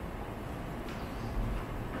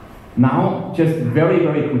 Now, just very,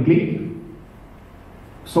 very quickly,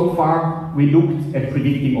 so far we looked at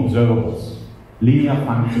predicting observables, linear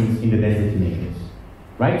functions in the density matrix,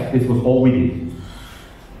 right? This was all we did.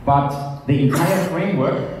 But the entire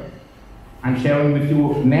framework I'm sharing with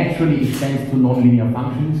you naturally extends to nonlinear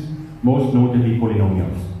functions, most notably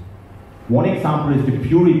polynomials. One example is the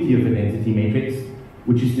purity of a density matrix,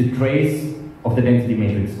 which is the trace of the density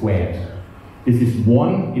matrix squared. This is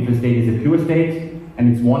 1 if a state is a pure state,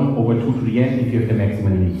 and it's 1 over 2 to the n if you have the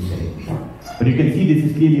maximum unique state. But you can see this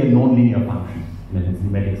is clearly a nonlinear function in the density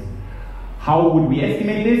matrix. How would we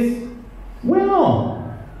estimate this?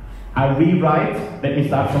 Well, I rewrite, let me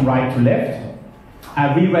start from right to left.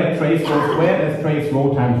 I rewrite trace rho squared as trace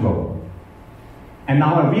rho times rho. And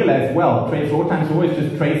now I realize, well, trace rho times rho is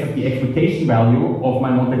just trace of the expectation value of my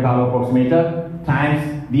Monte Carlo approximator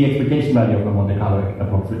times the expectation value of my Monte Carlo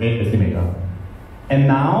estimator. And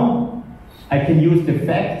now I can use the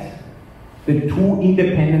fact that 2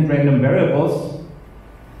 independent random variables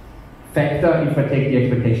factor if I take the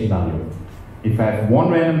expectation value. If I have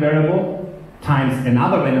 1 random variable times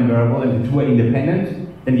another random variable and the 2 are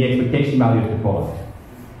independent, then the expectation value is the product.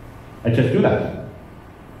 I just do that.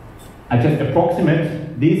 I just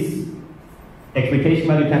approximate this expectation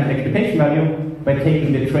value times expectation value by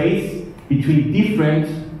taking the trace between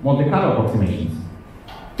different Monte Carlo approximations,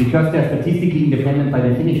 because they're statistically independent by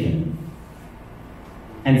definition.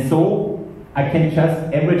 And so I can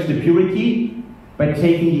just average the purity by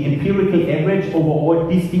taking the empirical average over all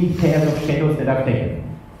distinct pairs of shadows that I've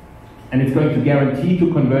taken. And it's going to guarantee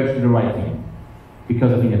to converge to the right thing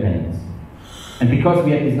because of independence. And because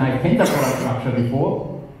we had this nice tensor product structure before,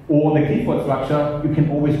 or the Clifford structure, you can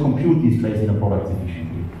always compute these trace inner products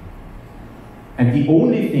efficiently. And the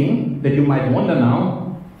only thing that you might wonder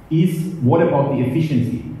now is, what about the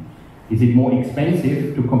efficiency? Is it more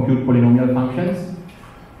expensive to compute polynomial functions?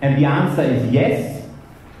 And the answer is yes,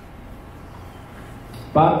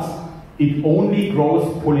 but it only grows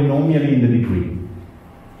polynomially in the degree.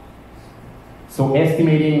 So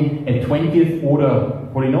estimating a 20th order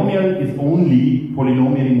polynomial is only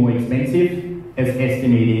polynomially more expensive as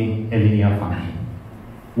estimating a linear function.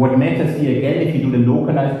 What matters here again, if you do the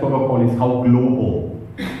localized protocol, is how global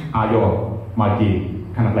are your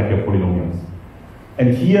kind of like your polynomials.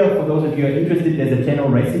 And here, for those of you who are interested, there's a general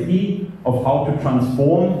recipe of how to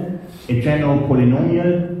transform a general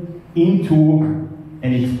polynomial into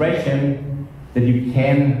an expression that you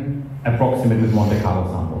can approximate with Monte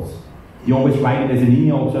Carlo samples. You always write it as a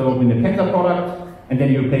linear observable in the tensor product, and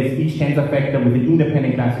then you replace each tensor factor with an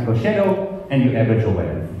independent classical shadow, and you average over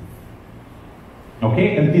everything.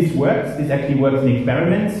 Okay, and this works. This actually works in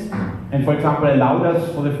experiments, and for example, allowed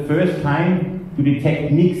us for the first time to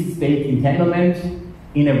detect mixed state entanglement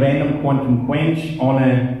in a random quantum quench on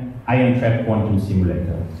an ion trap quantum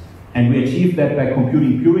simulator. And we achieved that by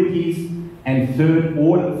computing purities and third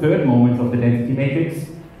moments of the density matrix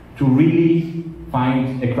to really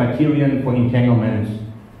find a criterion for entanglement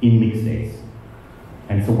in mixed states.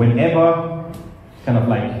 And so whenever kind of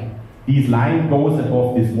like this line goes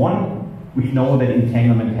above this one, we know that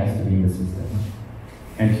entanglement has to be in the system.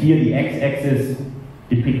 And here the x-axis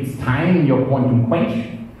depicts time in your quantum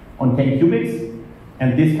quench on 10 qubits,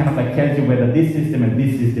 and this kind of like tells you whether this system and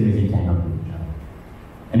this system is entangled with each other.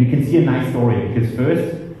 And you can see a nice story, because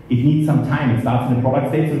first, it needs some time. It starts in the product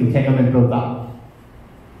state, so entanglement builds up.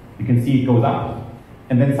 You can see it goes up,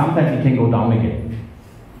 and then sometimes it can go down again.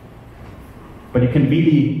 But you can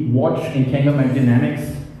really watch entanglement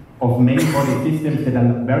dynamics of many body systems that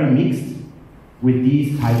are very mixed with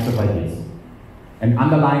these types of ideas. And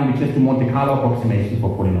underlying, we just do Monte Carlo approximation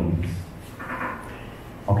for polynomials.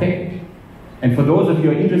 Okay? And for those of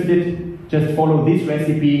you who are interested, just follow this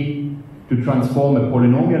recipe to transform a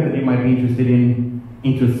polynomial that you might be interested in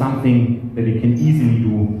into something that you can easily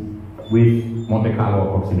do with Monte Carlo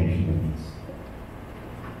approximation techniques.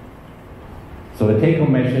 So the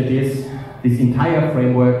take-home message is this entire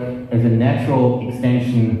framework as a natural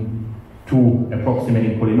extension to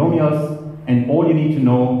approximating polynomials, and all you need to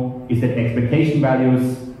know is that expectation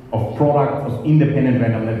values of products of independent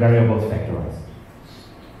random variables factorized.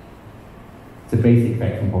 It's a basic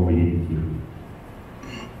fact from probability theory.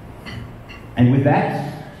 And with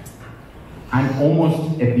that, I'm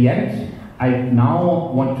almost at the end. I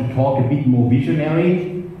now want to talk a bit more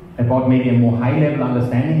visionary about maybe a more high-level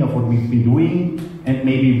understanding of what we've been doing and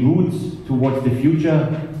maybe routes towards the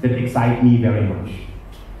future that excite me very much.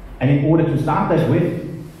 And in order to start that with,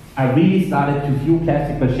 I really started to view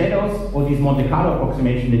classical shadows or these Monte Carlo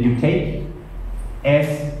approximation that you take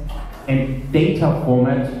as a data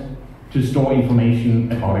format to store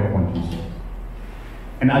information about a quantum state.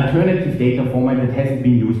 An alternative data format that hasn't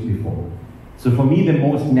been used before. So for me, the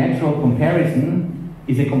most natural comparison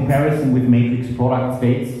is a comparison with matrix product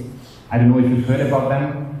states. I don't know if you've heard about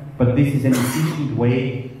them, but this is an efficient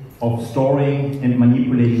way of storing and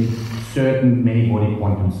manipulating certain many-body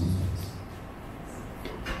quantum systems.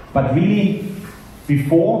 But really,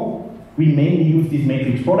 before, we mainly use these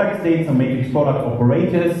matrix product states or matrix product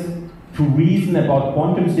operators to reason about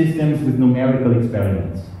quantum systems with numerical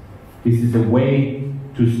experiments. This is a way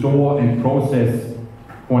to store and process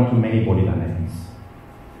quantum many-body dynamics.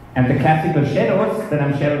 And the classical shadows that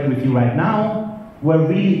I'm sharing with you right now were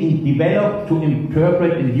really developed to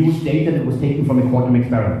interpret and use data that was taken from a quantum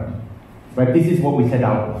experiment. Right? This is what we set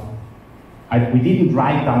out. We didn't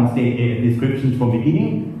write down descriptions from the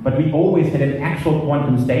beginning, but we always had an actual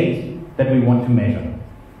quantum state that we want to measure.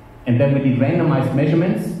 And then we did randomized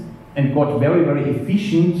measurements and got very, very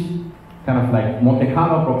efficient kind of like Monte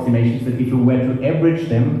Carlo approximations that if we were to average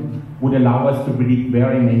them would allow us to predict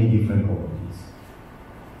very many different properties.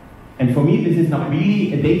 And for me, this is not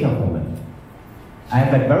really a data format. I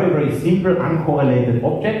have like very, very simple uncorrelated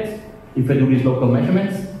objects if I do these local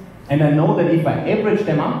measurements, and I know that if I average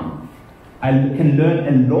them up, I can learn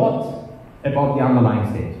a lot about the underlying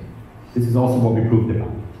state. This is also what we proved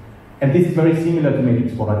about. And this is very similar to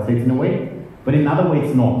matrix product states in a way, but in another way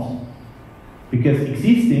it's not. Because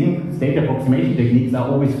existing state approximation techniques are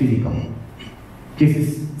always physical. This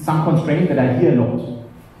is some constraint that I hear a lot.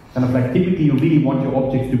 Kind of like typically you really want your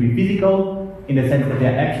objects to be physical in the sense that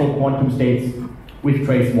they're actual quantum states with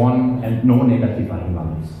trace 1 and no negative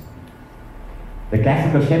eigenvalues. The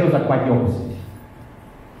classical shadows are quite the opposite.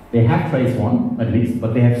 They have trace 1, at least,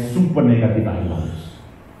 but they have super negative eigenvalues.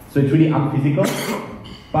 So it's really unphysical,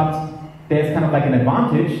 but there's kind of like an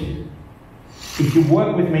advantage. If you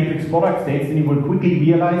work with matrix product states, then you will quickly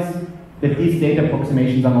realize that these data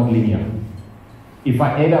approximations are not linear. If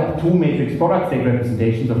I add up two matrix product state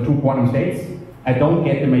representations of two quantum states, I don't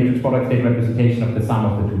get the matrix product state representation of the sum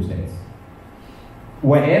of the two states.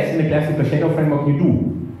 Whereas in the classical shadow framework you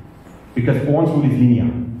do, because Born's rule is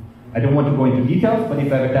linear. I don't want to go into details, but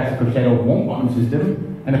if I have a classical shadow of one quantum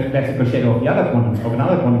system and a classical shadow of the other of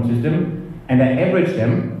another quantum system, and I average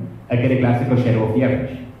them, I get a classical shadow of the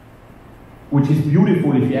average. Which is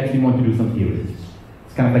beautiful if you actually want to do some theory.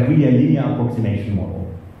 It's kind of like really a linear approximation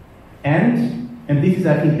model. And this is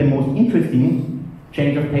I think the most interesting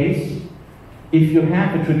change of pace, if you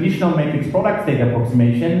have a traditional matrix product state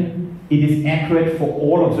approximation, it is accurate for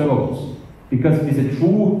all observables, because it is a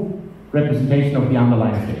true representation of the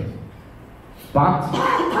underlying state. But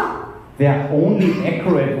they are only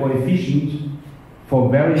accurate or efficient for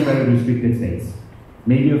very, very restricted states.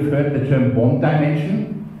 Maybe you've heard the term bond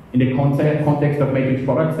dimension in the context of matrix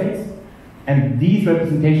product states. And these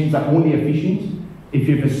representations are only efficient if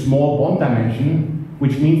you have a small bond dimension,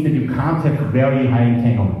 which means that you can't have very high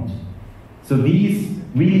entanglement. So these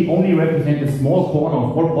really only represent a small corner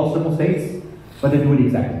of all possible states, but they do it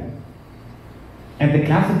exactly. And the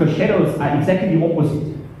classical shadows are exactly the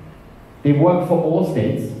opposite. They work for all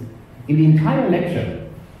states. In the entire lecture,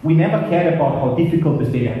 we never cared about how difficult the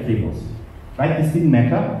state actually was. Right? This didn't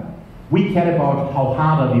matter. We cared about how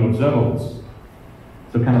hard are the observables.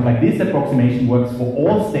 So kind of like this approximation works for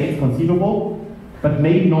all states conceivable, but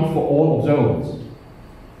maybe not for all observables.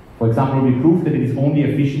 For example, we proved that it is only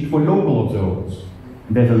efficient for local observables.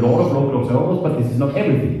 And there's a lot of local observables, but this is not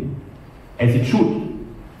everything, as it should,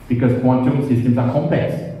 because quantum systems are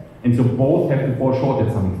complex, and so both have to fall short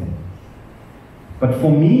at some extent. But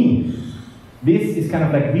for me, this is kind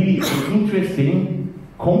of like really an interesting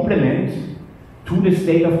complement to the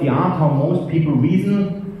state of the art, how most people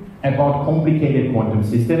reason about complicated quantum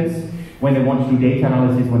systems when they want to do data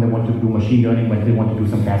analysis, when they want to do machine learning, when they want to do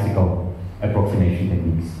some classical approximation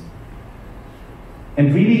techniques.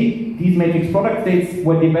 And really, these matrix product states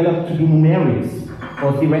were developed to do numerics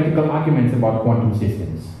or theoretical arguments about quantum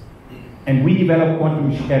systems. And we developed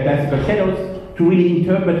quantum classical shadows to really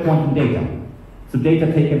interpret quantum data. So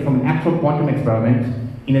data taken from an actual quantum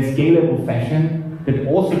experiment in a scalable fashion that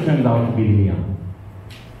also turns out to be linear.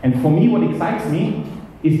 And for me, what excites me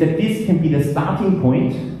is that this can be the starting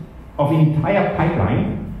point of an entire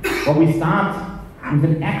pipeline where we start with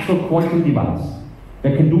an actual quantum device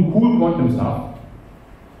that can do cool quantum stuff.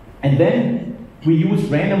 And then we use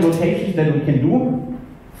random rotations that we can do,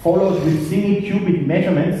 followed with single qubit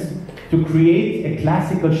measurements to create a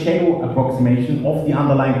classical shadow approximation of the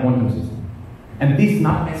underlying quantum system. And this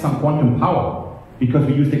now has some quantum power, because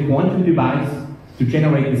we use the quantum device to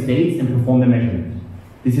generate the states and perform the measurement.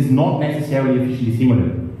 This is not necessarily efficiently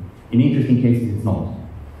similar. In interesting cases, it's not.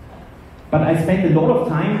 But I spent a lot of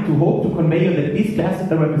time to hope to convey you that this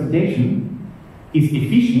classical representation is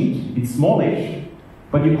efficient, it's smallish,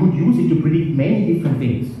 but you could use it to predict many different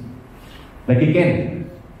things. Like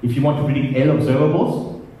again, if you want to predict L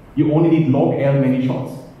observables, you only need log L many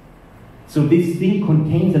shots. So this thing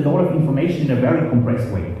contains a lot of information in a very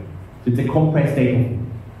compressed way. So it's a compressed data.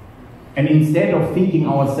 And instead of thinking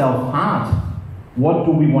ourselves hard, what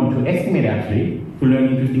do we want to estimate actually to learn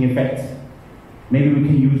interesting effects? Maybe we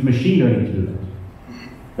can use machine learning to do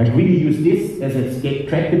that. Like really use this as a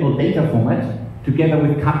tractable data format together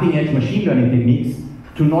with cutting edge machine learning techniques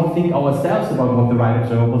to not think ourselves about what the right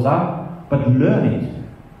observables are, but learn it.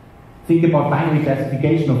 Think about binary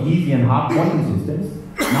classification of easy and hard quantum systems.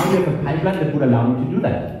 Now you have a pipeline that would allow you to do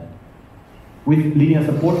that with linear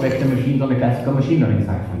support vector machines on the classical machine learning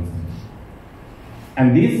side, for instance.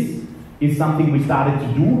 And this is something we started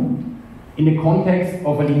to do in the context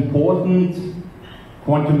of an important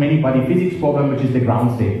quantum many-body physics problem, which is the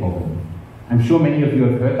ground state problem. I'm sure many of you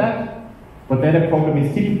have heard that, but that problem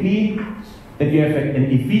is typically that you have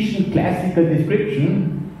an efficient classical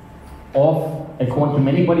description of a quantum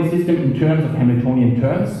many-body system in terms of Hamiltonian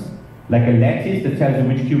terms, like a lattice that tells you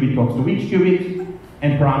which qubit talks to which qubit,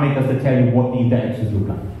 and parameters that tell you what the interactions look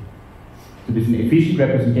like. So this is an efficient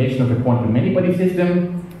representation of a quantum many-body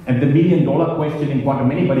system, and the million-dollar question in quantum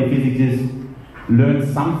many-body physics is,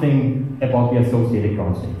 learn something about the associated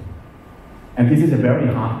ground state. And this is a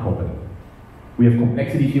very hard problem. We have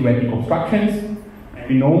complexity theoretic obstructions, and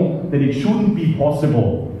we know that it shouldn't be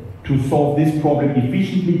possible to solve this problem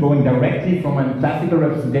efficiently going directly from a classical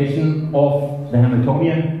representation of the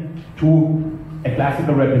Hamiltonian to a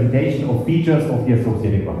classical representation of features of the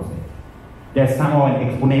associated ground state. There's somehow an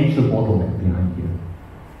exponential bottleneck behind here.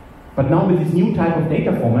 But now with this new type of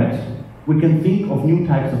data format, we can think of new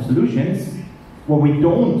types of solutions where we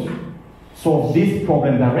don't solve this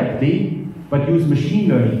problem directly, but use machine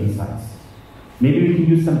learning insights. Maybe we can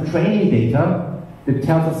use some training data that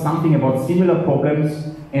tells us something about similar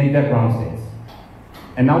problems and their ground states.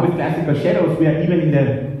 And now with classical shadows, we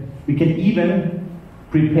can even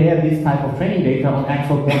prepare this type of training data on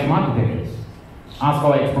actual quantum architectures. Ask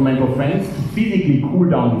our experimental friends to physically cool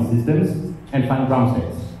down these systems and find ground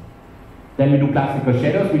states. Then we do classical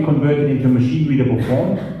shadows, we convert it into machine-readable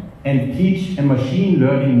form, and teach a machine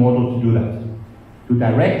learning model to do that. To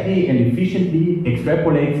directly and efficiently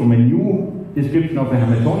extrapolate from a new description of the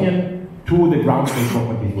Hamiltonian to the ground state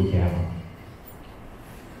properties we care about.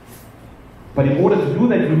 But in order to do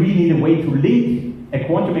that, you really need a way to link a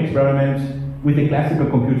quantum experiment with a classical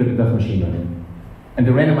computer that does machine learning. And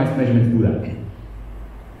the randomized measurements do that.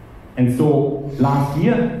 And so last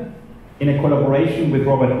year, in a collaboration with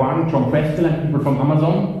Robert Huang from Preskill and people from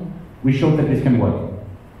Amazon, we showed that this can work.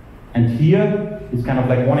 And here is kind of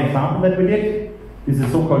like one example that we did. This is a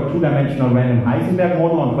so-called two-dimensional random Heisenberg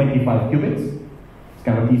model on 25 qubits. It's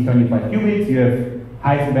kind of these 25 qubits. You have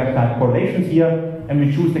Heisenberg-type correlations here, and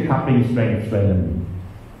we choose the coupling strengths randomly.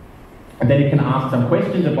 And then you can ask some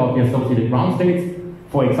questions about the associated ground states.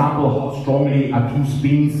 For example, how strongly are two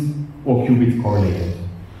spins or qubits correlated?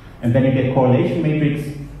 And then you get correlation matrix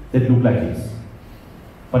that look like this.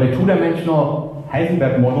 But a two-dimensional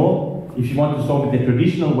Heisenberg model, if you want to solve it the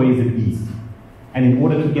traditional way, is a beast. And in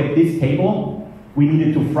order to get this table, we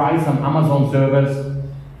needed to fry some Amazon servers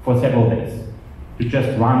for several days to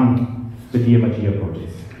just run the DMRG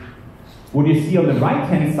approaches. What you see on the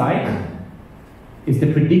right-hand side is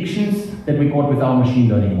the predictions that we got with our machine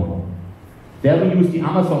learning model. There we use the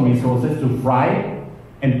Amazon resources to fry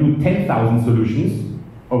and do 10,000 solutions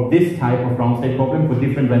of this type of ground state problem for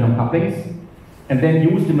different random couplings, and then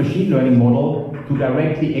use the machine learning model to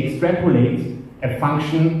directly extrapolate a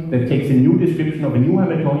function that takes a new description of a new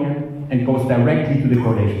Hamiltonian and goes directly to the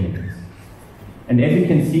correlation matrix. And as you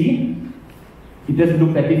can see, it doesn't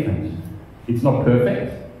look that different. It's not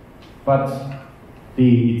perfect, but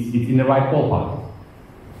it's in the right ballpark.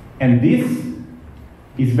 And this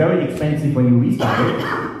is very expensive when you restart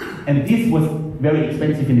it, and this was very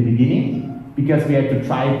expensive in the beginning because we had to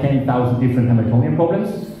try 10,000 different Hamiltonian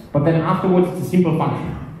problems, but then afterwards it's a simple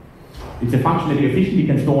function. It's a function that you efficiently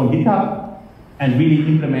can store on GitHub and really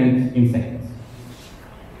implement in seconds.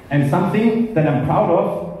 And something that I'm proud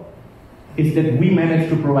of is that we managed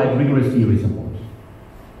to provide rigorous theory support.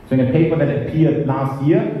 So in a paper that appeared last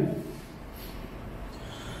year,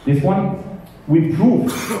 this one, we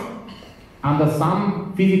proved under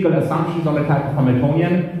some physical assumptions on the type of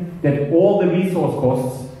Hamiltonian that all the resource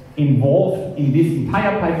costs involved in this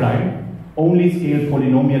entire pipeline only scale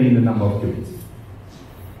polynomially in the number of qubits.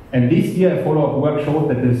 And this year, a follow-up work showed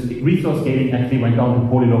that the resource scaling actually went down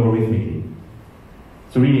to polylogarithmically.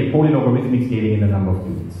 So really a polylogarithmic scaling in the number of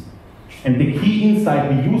qubits. And the key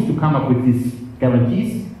insight we used to come up with these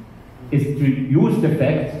guarantees is to use the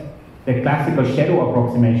fact that classical shadow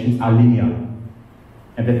approximations are linear,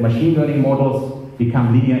 and that machine learning models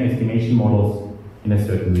become linear estimation models in a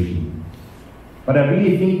certain regime. But I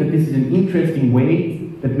really think that this is an interesting way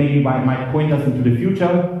that maybe might point us into the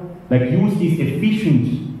future, like use these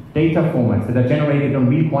efficient data formats that are generated on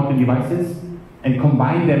real quantum devices and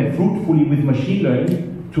combine them fruitfully with machine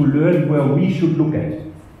learning to learn where we should look at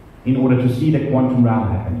in order to see the quantum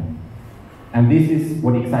realm happening. And this is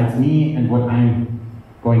what excites me and what I'm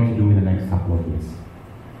going to do in the next couple of years.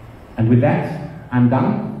 And with that, I'm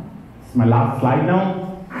done. This is my last slide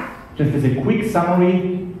now. Just as a quick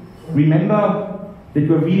summary, remember that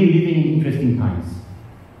we're really living in interesting times.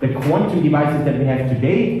 The quantum devices that we have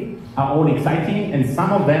today are all exciting, and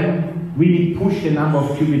some of them really push the number of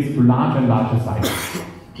qubits to larger and larger sizes.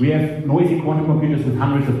 We have noisy quantum computers with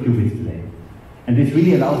hundreds of qubits today. And this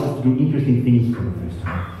really allows us to do interesting things for the first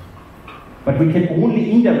time. But we can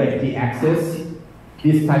only indirectly access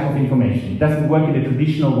this type of information. It doesn't work in the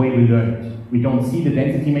traditional way we learn it. We don't see the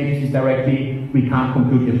density matrices directly, we can't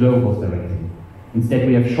compute the observables directly. Instead,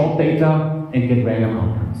 we have short data and get random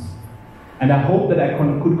outcomes. And I hope that I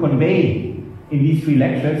could convey in these 3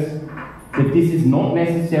 lectures that this is not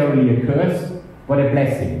necessarily a curse, but a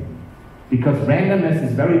blessing. Because randomness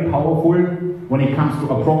is very powerful when it comes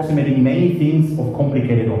to approximating many things of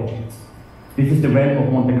complicated objects. This is the realm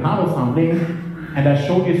of Monte Carlo sampling, and I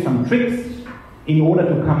showed you some tricks in order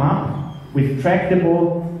to come up with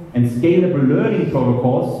tractable and scalable learning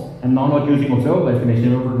protocols, and now not using observable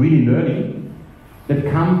estimation, but really learning, that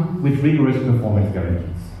come with rigorous performance guarantees.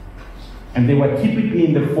 And they were typically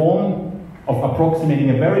in the form of approximating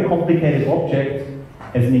a very complicated object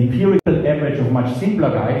as an empirical average of much simpler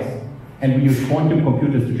guys, and we use quantum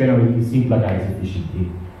computers to generate these simpler guys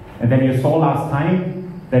efficiently. And then you saw last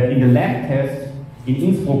time that in the lab test in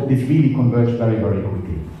Innsbruck, this really converged very, very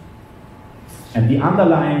quickly. And the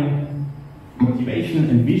underlying motivation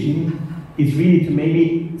and vision is really to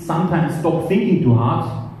maybe sometimes stop thinking too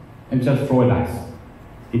hard and just throw a dice.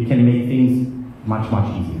 It can make things much,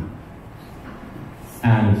 much easier.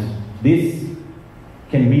 And this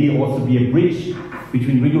can really also be a bridge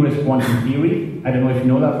between rigorous quantum theory. I don't know if you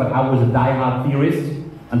know that, but I was a die-hard theorist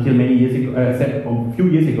until many years ago, a few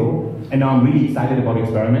years ago, and now I'm really excited about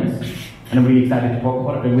experiments, and I'm really excited to talk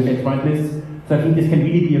about it with experimentalists. So I think this can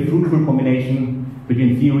really be a fruitful combination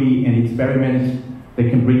between theory and experiment that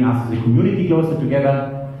can bring us as a community closer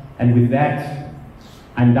together. And with that,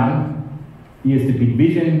 I'm done. Here's the big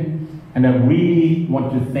vision, and I really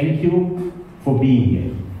want to thank you for being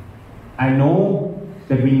here. I know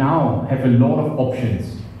that we now have a lot of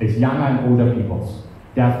options as younger and older peoples.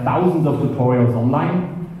 There are thousands of tutorials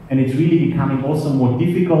online, and it's really becoming also more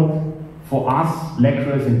difficult for us,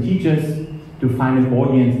 lecturers and teachers, to find an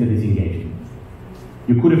audience that is engaging.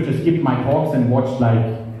 You could have just skipped my talks and watched like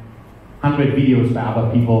 100 videos by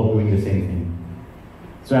other people doing the same thing.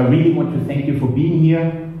 So I really want to thank you for being here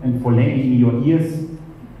and for lending me your ears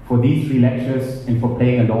for these 3 lectures and for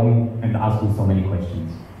playing along and asking so many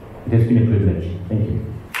questions. It has been a privilege. Thank you.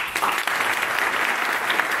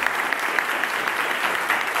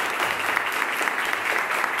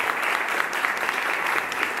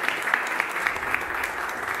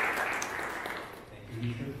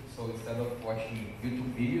 So instead of watching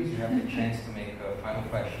YouTube videos, you have the chance to make final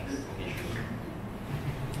questions to Nishu.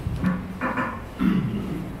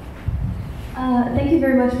 Thank you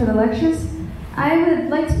very much for the lectures. I would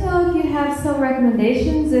like to know if you have some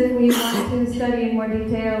recommendations if we want to study in more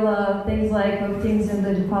detail things like routines and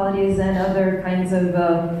inequalities and other kinds of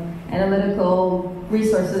analytical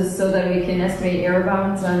resources so that we can estimate error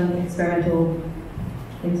bounds on experimental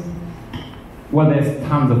things. Well, there's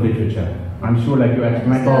tons of literature. I'm sure like your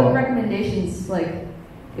experimental... recommendations, like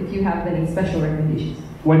if you have any special recommendations.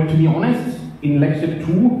 Well, to be honest, in lecture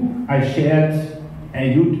 2, I shared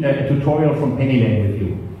a tutorial from Penny with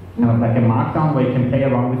you. Kind of like a markdown where you can play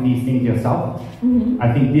around with these things yourself.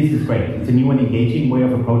 I think this is great. It's a new and engaging way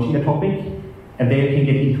of approaching the topic, and there you can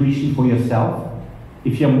get intuition for yourself.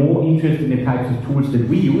 If you're more interested in the types of tools that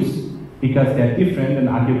we use, because they're different and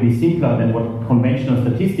arguably simpler than what conventional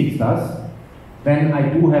statistics does, then I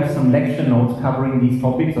do have some lecture notes covering these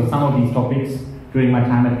topics, or some of these topics, during my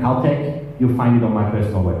time at Caltech. You'll find it on my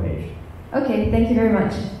personal webpage. Okay, thank you very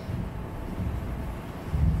much.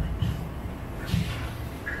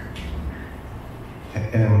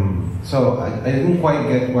 So I didn't quite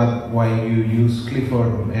get why you use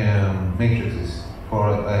Clifford matrices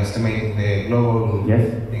for estimating the global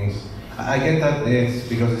things. I get that it's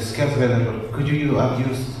because it scales better, but could you have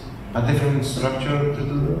used a different structure to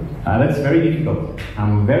do that? That's very difficult.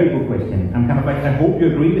 Very good question. I'm kind of like, I hope you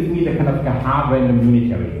agree with me that kind of like a hard random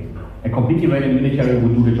unitary. A completely random unitary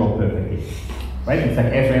would do the job perfectly. Right? It's like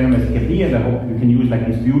as random as it can be, and I hope you can use like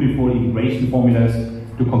these beautiful integration formulas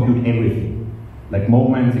to compute everything. Like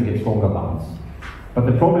moments and get stronger bounds. But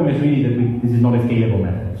the problem is really that this is not a scalable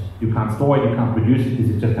method. You can't store it, you can't produce it. This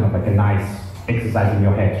is just kind of like a nice exercise in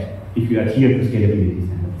your head if you adhere to scalability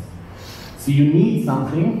standards. So you need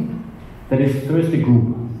something that is first a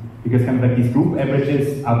group, because kind of like these group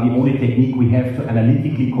averages are the only technique we have to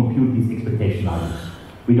analytically compute these expectation values.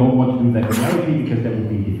 We don't want to do that numerically because that would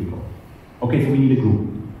be difficult. Okay, so we need a group.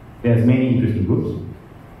 There's many interesting groups,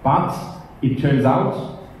 but it turns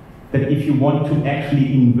out that if you want to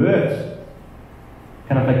actually invert,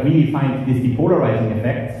 kind of like really find this depolarizing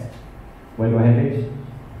effect, where do I have it?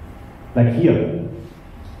 Like here.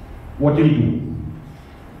 What do you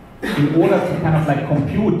do? In order to kind of like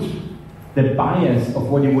compute the bias of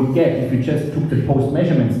what you would get if you just took the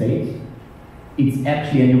post-measurement state, it's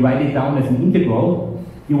actually, and you write it down as an integral,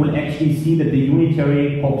 you will actually see that the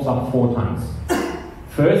unitary pops up 4 times.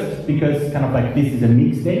 First, because kind of like this is a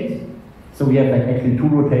mixed state, so we have like actually 2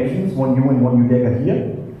 rotations, one U and one U dagger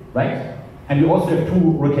here, right? And we also have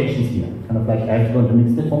 2 rotations here, kind of like I have to go into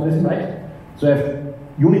mixed state formalism, right? So I have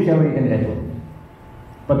unitary and adjoint.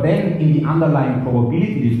 But then in the underlying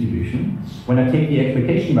probability distribution, when I take the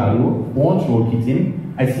expectation value, Born's rule kicks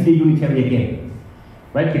in, I see the unitary again,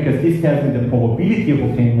 right? Because this tells me the probability of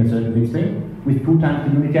obtaining a certain big string with 2 times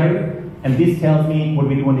the unitary, and this tells me what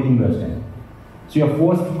we do on the inverse then. So you're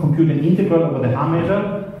forced to compute an integral over the Hsin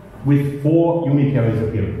measure with 4 unitaries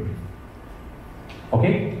appearing.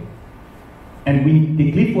 Okay? And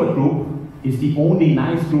the Clifford group is the only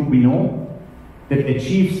nice group we know that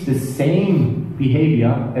achieves the same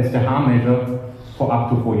behavior as the Hsin measure for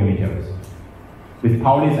up to 4 unitaries. With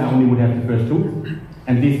Pauli's, I only would have the first 2,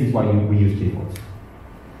 and this is why we use Cliffords.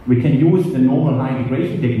 We can use the normal high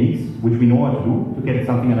integration techniques, which we know how to do, to get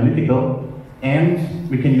something analytical, and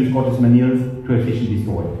we can use Cortes-Menil to efficiently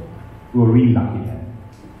store it. We were really lucky there.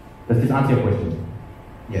 Does this answer your question?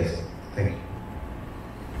 Yes, thank you.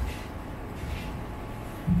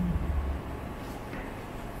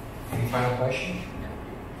 Any final question?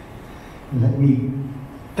 Let me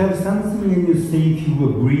tell something and you say if you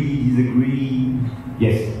agree, disagree,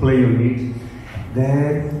 yes, play on it.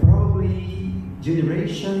 That probably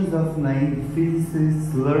generations of naive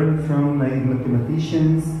physicists learn from naive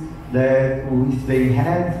mathematicians that if they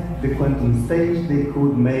had the quantum state, they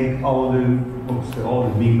could make all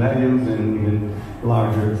the big values and even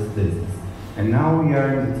larger statistics. And now we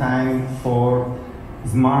are in the time for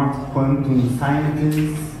smart quantum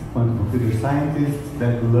scientists, quantum computer scientists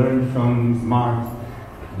that learn from smart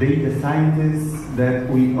data scientists that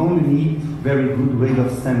we only need very good way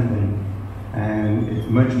of sampling. And it's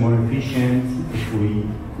much more efficient if we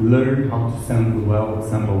learn how to sample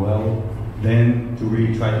well, than to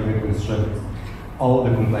really try to reconstruct all the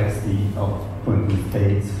complexity of quantum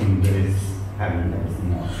states from this having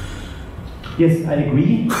everything else. Yes, I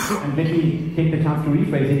agree, and let me take the chance to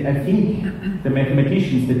rephrase it. I think the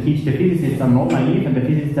mathematicians that teach the physicists are not naive, and the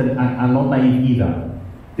physicists are not naive either.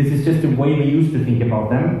 This is just the way we used to think about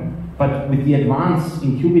them, but with the advance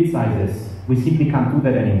in qubit sizes, we simply can't do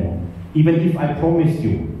that anymore. Even if I promised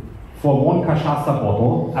you, for one cachaça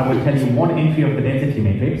bottle, I will tell you one entry of the density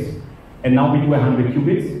matrix, and now we do 100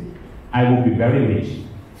 qubits, I will be very rich,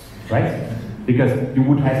 right? Because you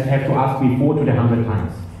would have to ask me 4 to the 100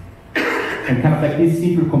 times. And kind of like this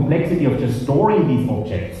simple complexity of just storing these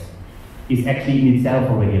objects is actually in itself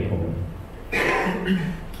already a problem.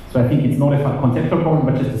 So I think it's not a conceptual problem,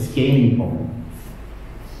 but just a scaling problem.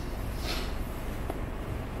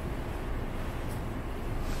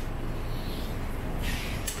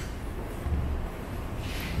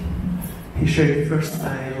 Hsin, first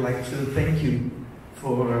I'd like to thank you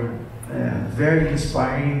for very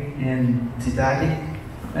inspiring and didactic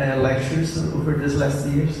lectures over these last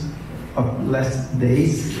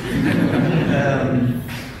days.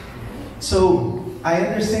 So I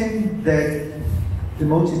understand that the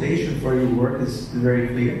motivation for your work is very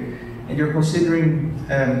clear, and you're considering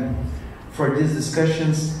for these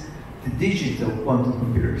discussions the digital quantum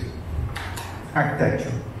computers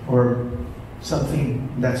architecture or something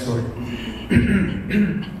that sort.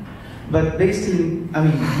 But basically, I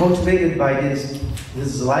mean, motivated by this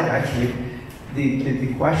slide actually,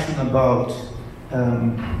 the question about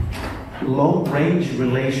long-range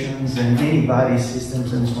relations and many-body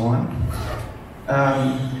systems and so on.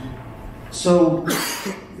 So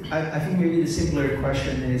I think maybe the simpler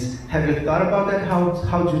question is: have you thought about that? How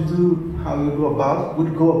you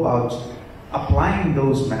go about applying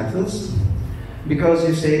those methods? Because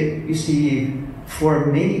you see, for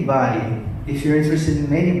many-body, if you're interested in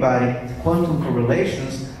many-body quantum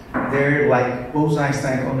correlations, they're like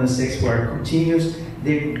Bose-Einstein condensates where continuous.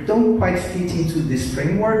 They don't quite fit into this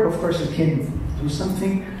framework. Of course, you can do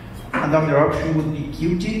something. Another option would be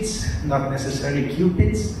QGITs, not necessarily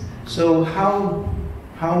qubits. So how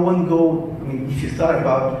one go? I mean, if you thought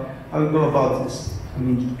about how you go about this, I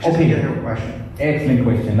mean, just a general question. Excellent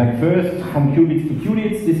question. Like first, from qubits to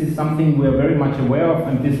qubits, this is something we're very much aware of,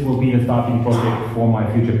 and this will be the starting project for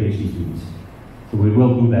my future PhD students. So we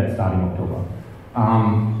will do that starting October.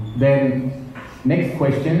 Then, next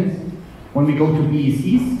question. When we go to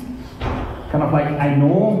BECs, kind of like I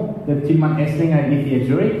know that Tilman Esslinger at ETH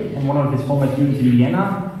Zürich and one of his former students in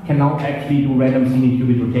Vienna can now actually do random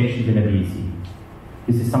semi-qubit rotations in a BEC.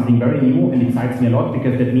 This is something very new and excites me a lot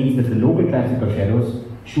because that means that the local classical shadows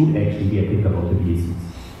should actually be applicable to BECs.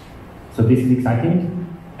 So this is exciting.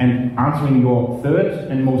 And answering your third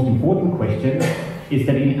and most important question is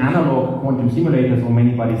that in analog quantum simulators or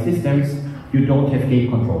many-body systems, you don't have gate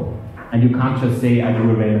control. And you can't just say, I do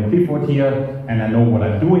a random Clifford here, and I know what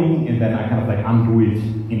I'm doing, and then I kind of like undo it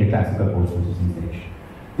in the classical post-processing stage.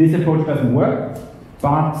 This approach doesn't work,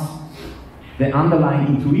 but the underlying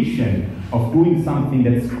intuition of doing something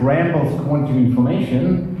that scrambles quantum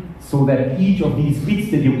information so that each of these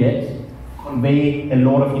bits that you get convey a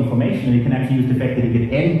lot of information, and you can actually use the fact that you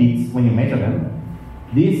get n bits when you measure them.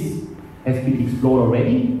 This has been explored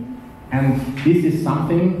already, and this is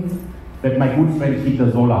something that my good friend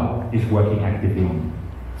Peter Zoller is working actively on.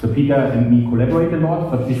 So Peter and me collaborate a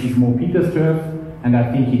lot, but this is more Peter's turf, and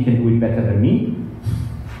I think he can do it better than me.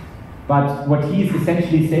 But what he is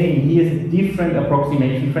essentially saying, he has a different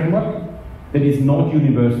approximation framework that is not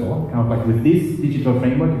universal. Kind of like with this digital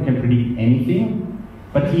framework, you can predict anything,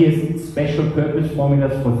 but he has special purpose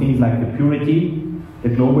formulas for things like the purity, the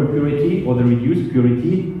global purity, or the reduced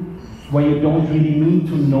purity, where you don't really need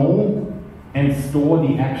to know and store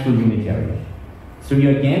the actual unitary. So you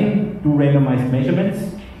again do randomized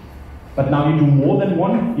measurements, but now you do more than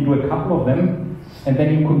one, you do a couple of them, and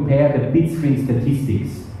then you compare the bit stream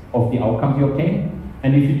statistics of the outcomes you obtain.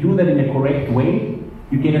 And if you do that in a correct way,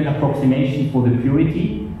 you get an approximation for the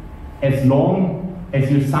purity, as long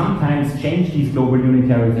as you sometimes change these global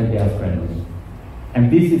unitaries and they are scrambled.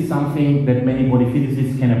 And this is something that many body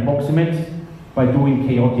physicists can approximate by doing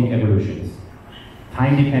chaotic evolutions.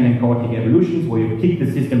 Time-dependent chaotic evolutions, where you kick the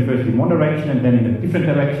system first in one direction and then in a different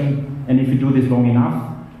direction, and if you do this long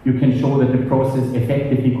enough, you can show that the process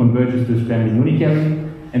effectively converges to a scramble unitary,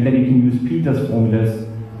 and then you can use Peter's formulas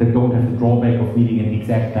that don't have the drawback of needing an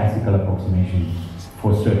exact classical approximation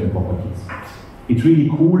for certain properties. It's really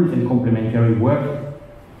cool and complementary work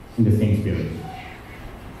in the same spirit.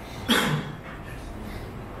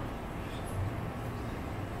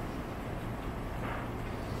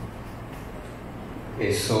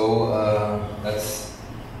 Okay, so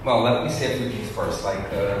let me say a few things first. On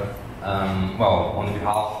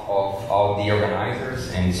behalf of all the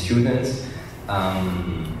organizers and students,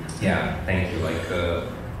 thank you.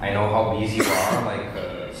 I know how busy you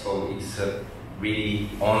are. So it's a really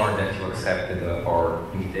honor that you accepted our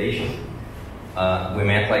invitation. We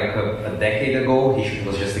met a decade ago. He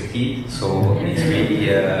was just a kid, so it's really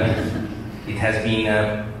it has been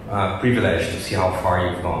a privilege to see how far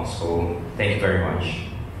you've gone. So thank you very much.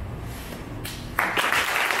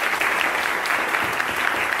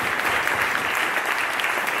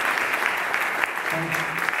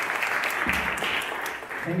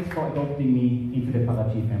 Thanks for adopting me into the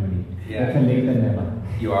Paraty family. Yeah. Better late than never.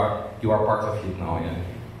 You are part of it now, yeah.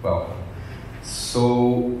 Welcome.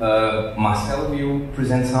 So Marcel will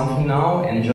present something now, and